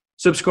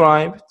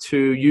subscribe to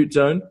Ute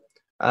Zone,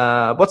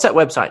 what's that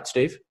website,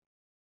 Steve?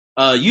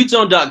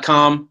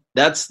 UteZone.com.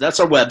 That's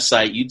our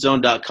website,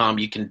 UteZone.com.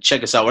 You can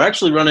check us out. We're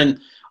actually running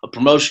a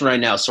promotion right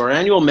now. So our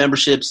annual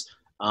memberships,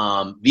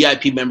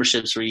 VIP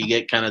memberships, where you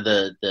get kind of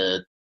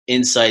the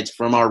insights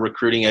from our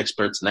recruiting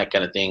experts and that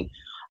kind of thing.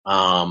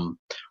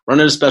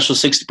 Running a special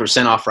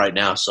 60% off right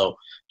now. So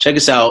check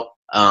us out.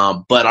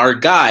 But our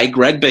guy,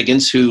 Greg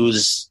Biggins,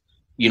 who's,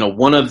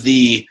 one of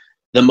the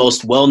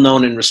most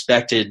well-known and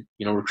respected,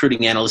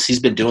 recruiting analysts, he's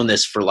been doing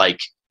this for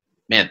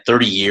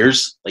 30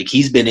 years.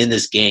 He's been in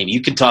this game.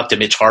 You can talk to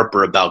Mitch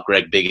Harper about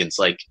Greg Biggins.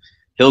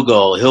 He'll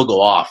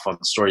go off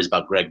on stories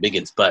about Greg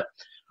Biggins. But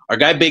our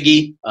guy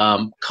Biggie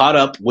caught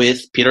up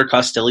with Peter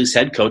Costelli's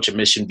head coach at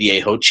Mission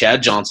Viejo,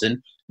 Chad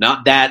Johnson.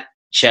 Not that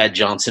Chad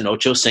Johnson,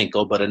 Ocho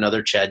Cinco, but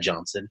another Chad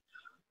Johnson.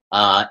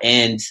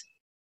 And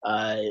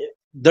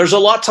there's a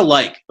lot to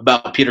like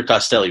about Peter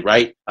Costelli,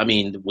 right? I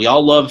mean, we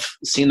all love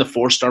seeing the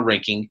 4-star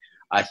ranking.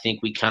 I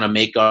think we kind of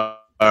make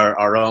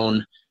our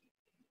own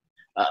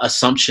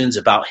assumptions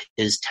about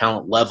his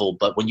talent level.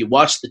 But when you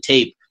watch the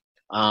tape,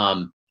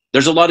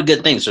 there's a lot of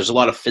good things. There's a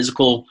lot of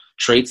physical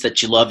traits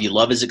that you love. You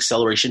love his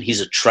acceleration.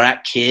 He's a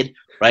track kid,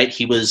 right?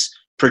 He was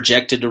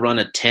projected to run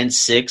a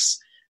 10.6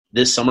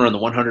 this summer on the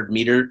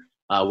 100-meter,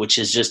 which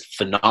is just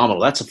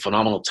phenomenal. That's a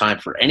phenomenal time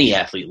for any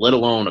athlete, let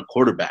alone a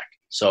quarterback.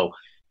 So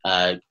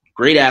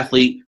great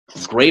athlete,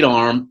 great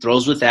arm,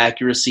 throws with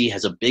accuracy,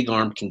 has a big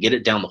arm, can get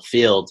it down the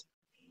field.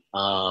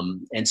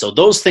 And so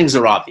those things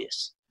are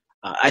obvious.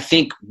 I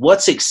think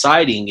what's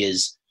exciting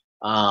is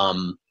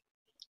what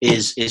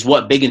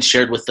Biggins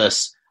shared with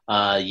us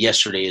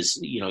yesterday. Is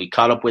he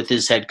caught up with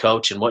his head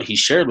coach, and what he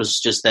shared was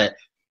just that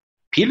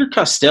Peter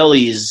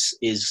Costelli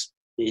is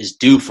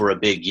due for a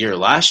big year.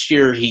 Last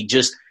year, he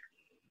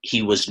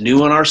was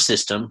new in our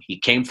system. He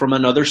came from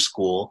another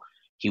school.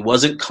 He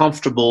wasn't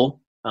comfortable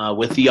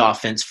with the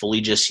offense fully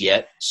just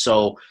yet.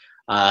 So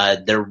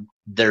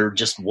there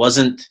just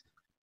wasn't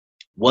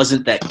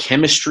that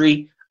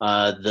chemistry.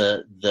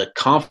 The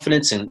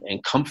confidence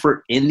and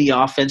comfort in the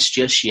offense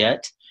just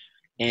yet.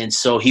 And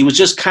so he was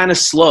just kind of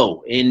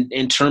slow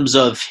in terms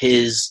of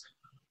his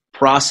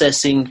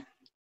processing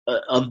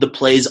of the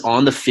plays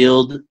on the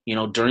field,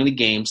 during the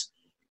games.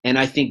 And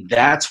I think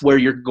that's where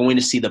you're going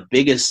to see the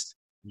biggest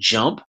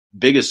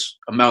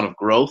amount of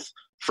growth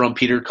from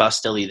Peter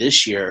Costelli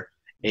this year.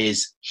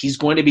 Is he's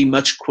going to be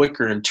much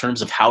quicker in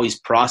terms of how he's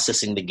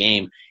processing the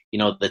game,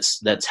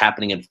 that's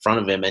happening in front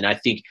of him. And I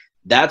think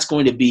that's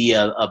going to be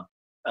a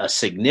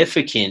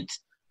significant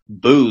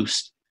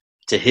boost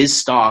to his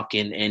stock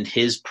and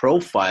his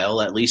profile,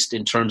 at least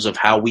in terms of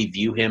how we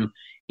view him,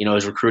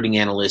 as recruiting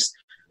analyst.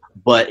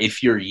 But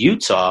if you're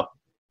Utah,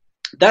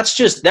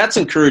 that's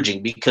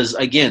encouraging, because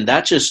again,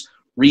 that just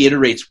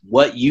reiterates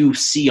what you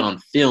see on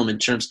film in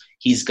terms,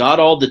 he's got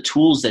all the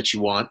tools that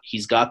you want.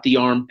 He's got the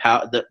arm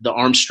power, the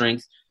arm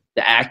strength,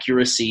 the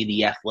accuracy,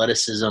 the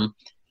athleticism.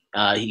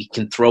 He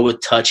can throw a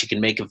touch. He can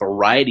make a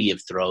variety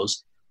of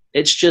throws.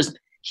 It's just,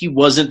 he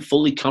wasn't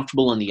fully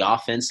comfortable in the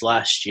offense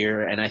last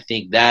year, and I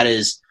think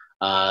that's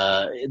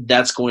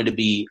going to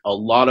be a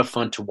lot of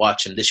fun to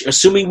watch him this year.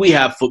 Assuming we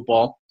have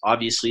football,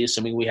 it's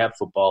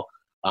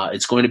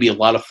going to be a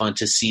lot of fun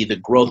to see the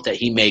growth that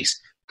he makes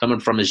coming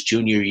from his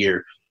junior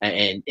year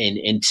and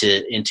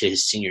into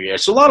his senior year.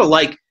 It's a lot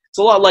like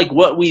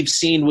what we've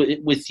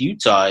seen with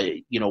Utah.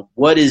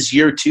 What is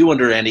year 2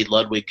 under Andy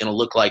Ludwig going to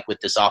look like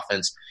with this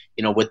offense?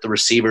 With the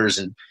receivers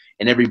and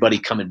everybody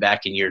coming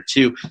back in year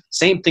 2.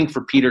 Same thing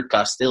for Peter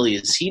Costelli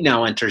as he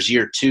now enters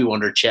year 2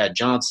 under Chad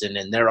Johnson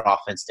and their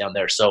offense down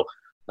there. So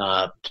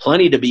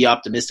plenty to be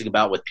optimistic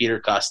about with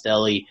Peter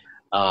Costelli.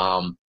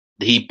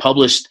 He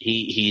published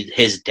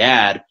his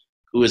dad,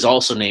 who is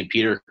also named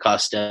Peter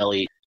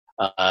Costelli,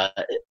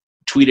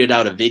 tweeted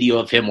out a video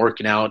of him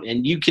working out,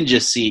 and you can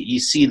just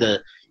see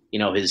the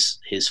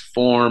his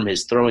form,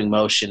 his throwing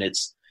motion.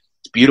 It's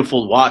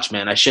beautiful to watch,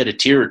 man. I shed a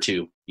tear or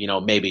two,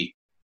 maybe.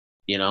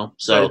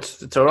 So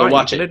it's all right.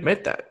 Watch you can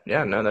admit that.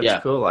 Yeah, no,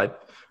 that's cool.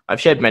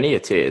 I've shed many a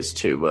tears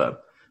to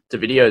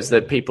videos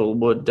that people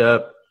would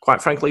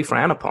quite frankly,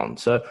 frown upon.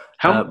 So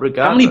how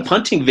many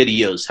punting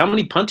videos? How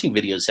many punting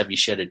videos have you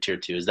shed a tear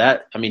to? Is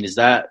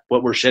that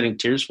what we're shedding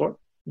tears for?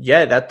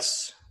 Yeah,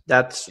 that's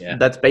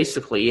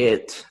basically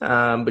it.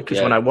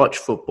 Because when I watch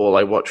football,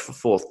 I watch for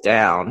fourth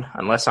down.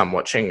 Unless I'm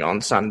watching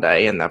on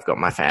Sunday and I've got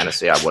my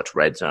fantasy, I watch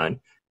Red Zone.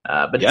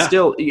 But it's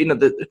still,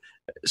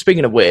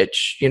 speaking of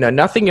which,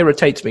 nothing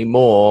irritates me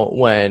more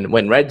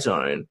when Red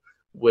Zone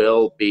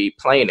will be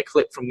playing a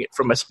clip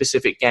from a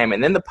specific game,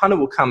 and then the punter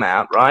will come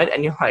out, right?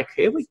 And you're like,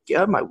 here we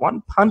go, my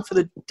one punt for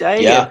the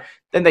day. Yeah. And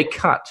then they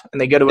cut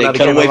and they go to another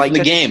game. They cut away from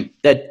the game.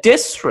 The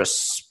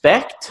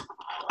disrespect.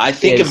 I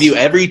think of you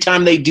every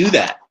time they do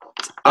that.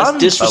 That's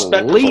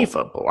disrespectful.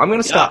 Unbelievable. I'm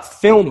going to start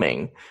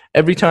filming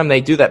every time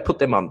they do that, put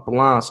them on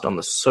blast on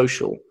the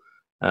social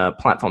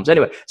platforms.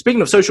 Anyway,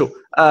 speaking of social,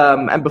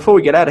 and before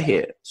we get out of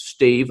here,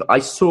 Steve, I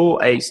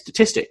saw a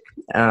statistic,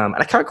 and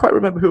I can't quite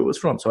remember who it was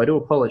from, so I do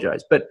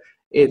apologize. But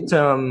it,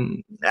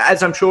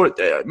 as I'm sure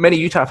many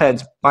Utah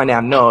fans by now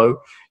know,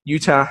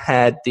 Utah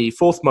had the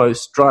fourth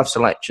most draft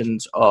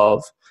selections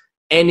of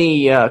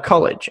any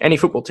college, any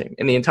football team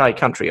in the entire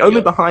country, only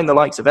behind the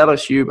likes of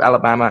LSU,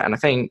 Alabama, and I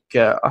think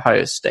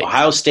Ohio State.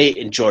 Ohio State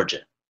and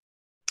Georgia.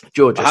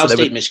 Ohio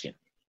State, Michigan.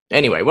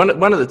 Anyway, one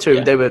of the two,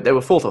 they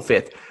were fourth or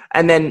fifth,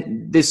 and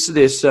then this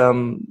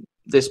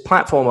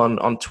platform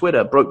on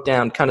Twitter broke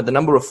down kind of the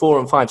number of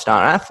 4- and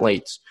 5-star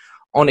athletes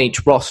on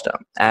each roster,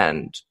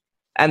 and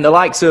the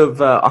likes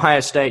of Ohio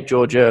State,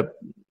 Georgia,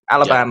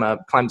 Alabama,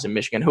 Clemson,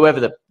 Michigan,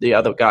 whoever the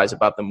other guys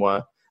above them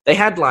were, they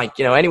had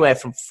anywhere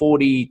from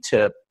 40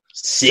 to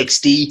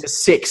 60 to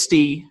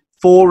 60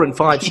 4- and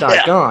 5-star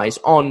guys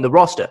on the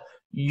roster.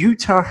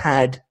 Utah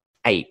had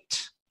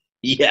 8.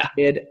 Yeah.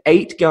 They had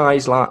 8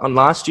 guys on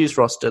last year's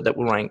roster that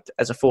were ranked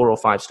as a 4- or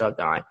 5-star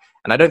guy.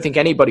 And I don't think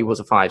anybody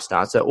was a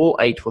 5-star, so all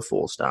 8 were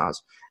 4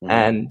 stars. Mm.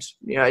 And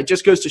it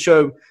just goes to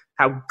show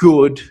how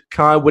good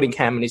Kyle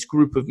Whittingham and his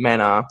group of men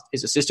are,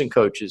 his assistant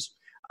coaches,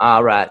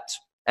 are at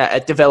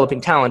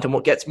developing talent. And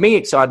what gets me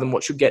excited and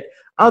what should get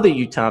other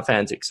Utah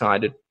fans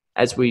excited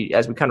as we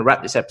kind of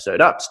wrap this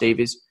episode up, Steve,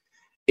 is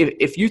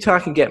if Utah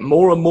can get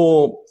more and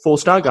more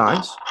 4-star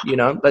guys,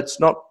 let's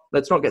not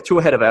get too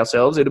ahead of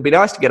ourselves. It'll be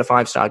nice to get a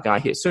 5-star guy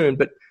here soon,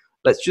 but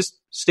let's just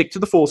stick to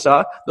the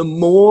 4-star. The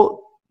more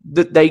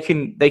that they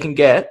can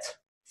get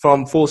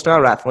from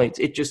 4-star athletes,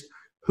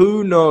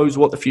 who knows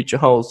what the future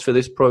holds for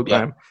this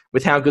program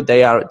with how good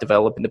they are at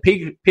developing the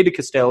Peter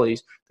Costellis,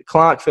 the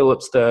Clark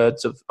Phillips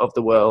thirds of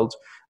the world.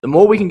 The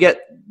more we can get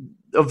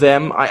of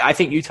them, I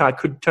think Utah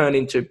could turn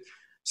into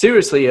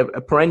seriously a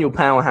perennial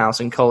powerhouse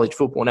in college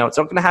football. Now, it's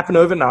not going to happen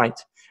overnight,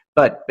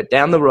 but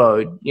down the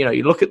road,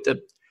 you look at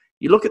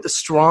the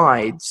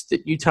strides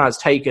that Utah's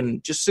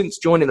taken just since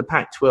joining the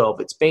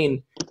Pac-12. It's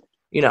been,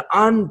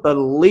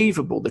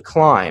 unbelievable, the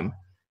climb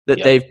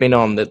that they've been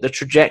on, the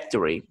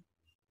trajectory.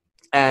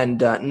 And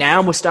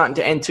now we're starting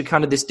to enter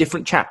kind of this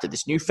different chapter,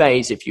 this new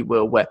phase, if you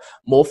will, where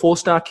more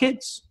 4-star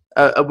kids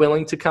are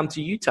willing to come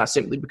to Utah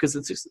simply because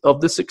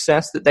of the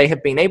success that they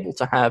have been able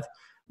to have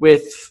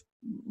with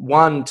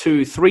 1,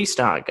 2,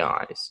 3-star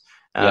guys.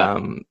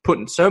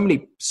 Putting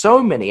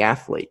so many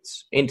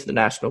athletes into the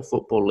National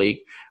Football League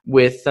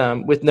with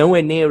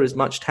nowhere near as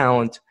much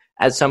talent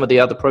as some of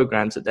the other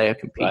programs that they are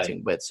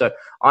competing with. So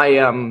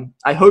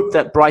I hope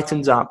that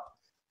brightens up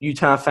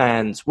Utah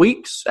fans'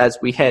 weeks as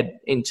we head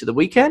into the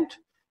weekend.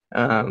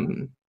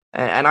 And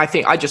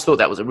I just thought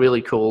that was a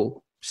really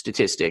cool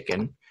statistic,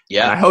 and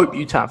I hope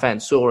Utah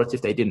fans saw it.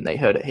 If they didn't, they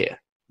heard it here.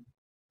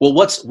 Well,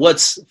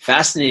 what's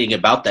fascinating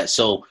about that?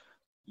 So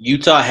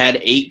Utah had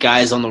 8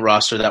 guys on the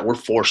roster that were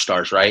 4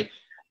 stars, right?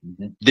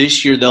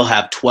 This year they'll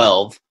have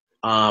 12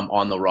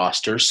 on the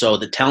roster, so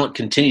the talent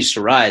continues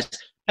to rise.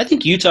 I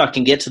think Utah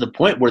can get to the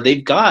point where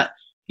they've got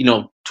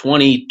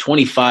 20,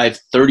 25,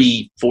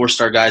 30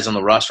 4-star guys on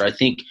the roster. I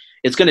think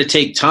it's going to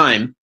take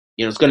time.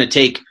 It's going to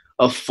take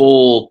a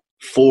full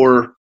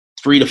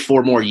 3 to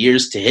 4 more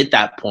years to hit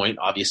that point,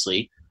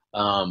 obviously.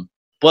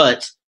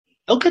 But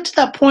they'll get to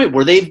that point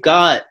where they've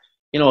got,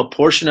 a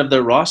portion of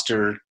their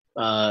roster,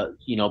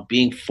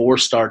 being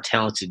 4-star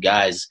talented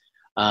guys.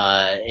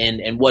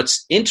 And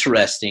what's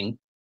interesting,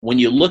 when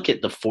you look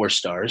at the 4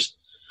 stars,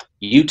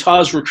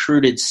 Utah's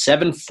recruited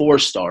 7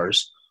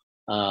 4-stars.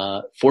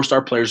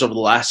 4-star players over the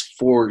last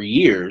 4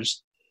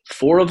 years.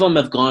 4 of them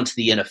have gone to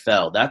the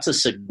NFL. That's a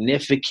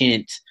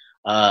significant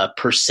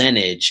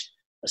percentage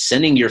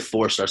sending your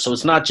 4-star. So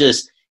it's not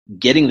just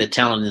getting the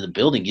talent in the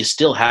building. You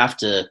still have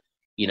to,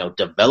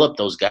 develop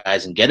those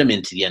guys and get them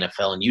into the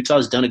NFL. And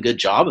Utah's done a good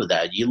job of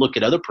that. You look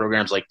at other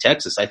programs like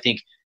Texas, I think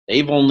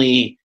they've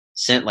only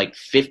sent like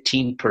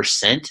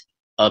 15%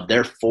 of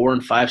their 4-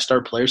 and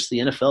 5-star players to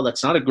the NFL.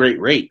 That's not a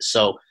great rate.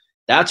 So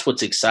that's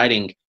what's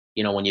exciting.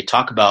 When you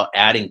talk about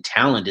adding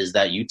talent, is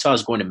that Utah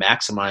is going to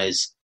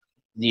maximize,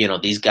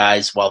 these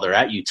guys while they're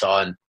at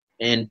Utah,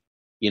 and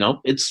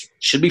it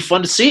should be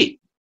fun to see.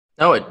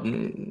 No,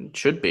 it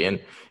should be. And,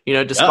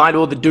 despite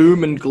all the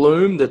doom and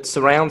gloom that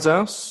surrounds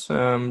us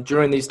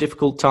during these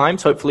difficult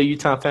times, hopefully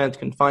Utah fans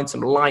can find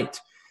some light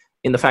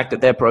in the fact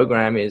that their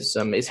program is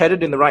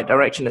headed in the right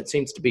direction. It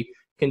seems to be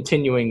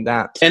continuing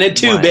that.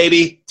 10-2, way.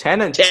 baby.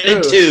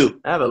 10-2.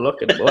 Have a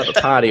look at what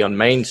a party on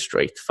Main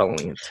Street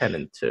following a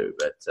 10-2.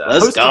 But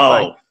let's go.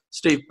 By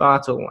Steve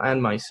Bartle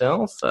and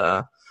myself.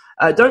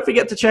 Don't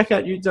forget to check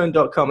out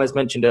Uzone.com, as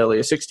mentioned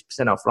earlier.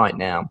 60% off right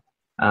now.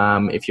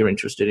 If you're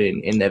interested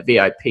in their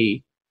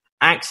VIP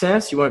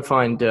access, you won't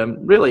find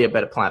really a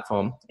better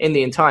platform in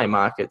the entire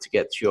market to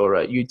get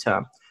your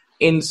Utah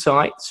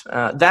insights.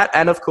 That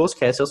and, of course,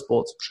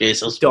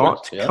 KSLSports.com.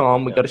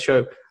 Yeah. We've got to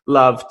show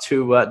love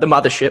to the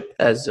mothership,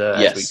 as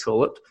we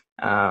call it.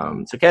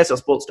 So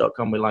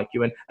KSLSports.com, we like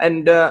you.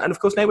 And of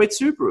course, Naywade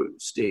Subaru,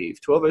 Steve,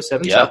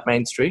 1207 South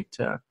Main Street.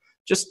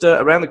 Just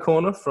around the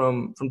corner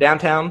from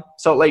downtown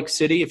Salt Lake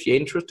City. If you're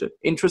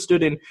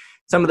interested in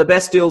some of the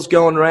best deals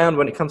going around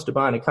when it comes to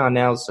buying a car,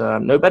 now's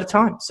no better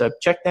time. So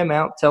check them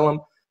out. Tell them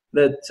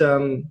that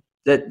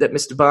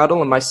Mr. Bartle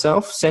and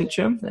myself sent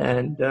you.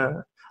 And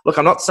look,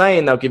 I'm not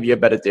saying they'll give you a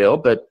better deal,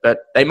 but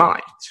they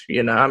might.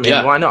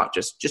 Why not?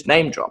 Just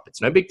name drop.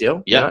 It's no big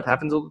deal. Yeah, it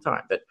happens all the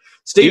time. But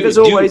Steve, as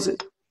always.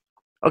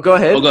 Oh, go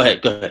ahead. Oh, go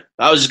ahead.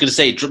 I was just going to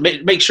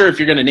say, make sure if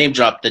you're going to name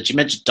drop that you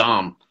mention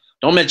Tom.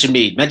 Don't mention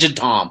me. Mention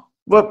Tom.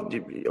 Well,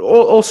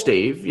 or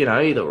Steve,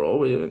 either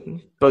or,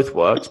 both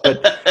works.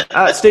 But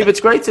Steve, it's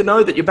great to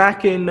know that you're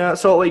back in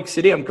Salt Lake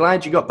City. I'm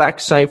glad you got back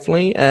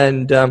safely,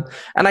 and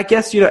I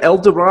guess El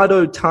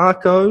Dorado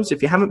Tacos.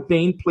 If you haven't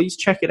been, please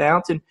check it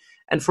out.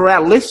 And for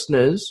our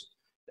listeners,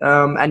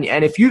 and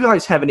if you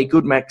guys have any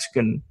good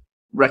Mexican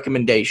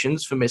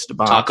recommendations for Mr.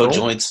 Bartle,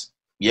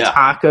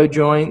 taco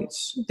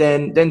joints,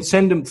 then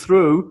send them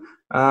through.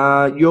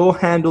 Your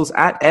handles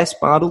at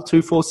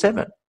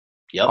sbartle247.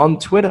 Yep. On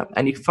Twitter,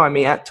 and you can find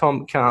me at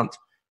Tom Can't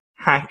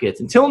Hack It.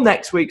 Until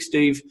next week,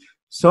 Steve,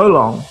 so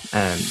long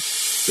and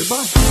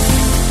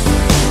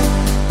goodbye.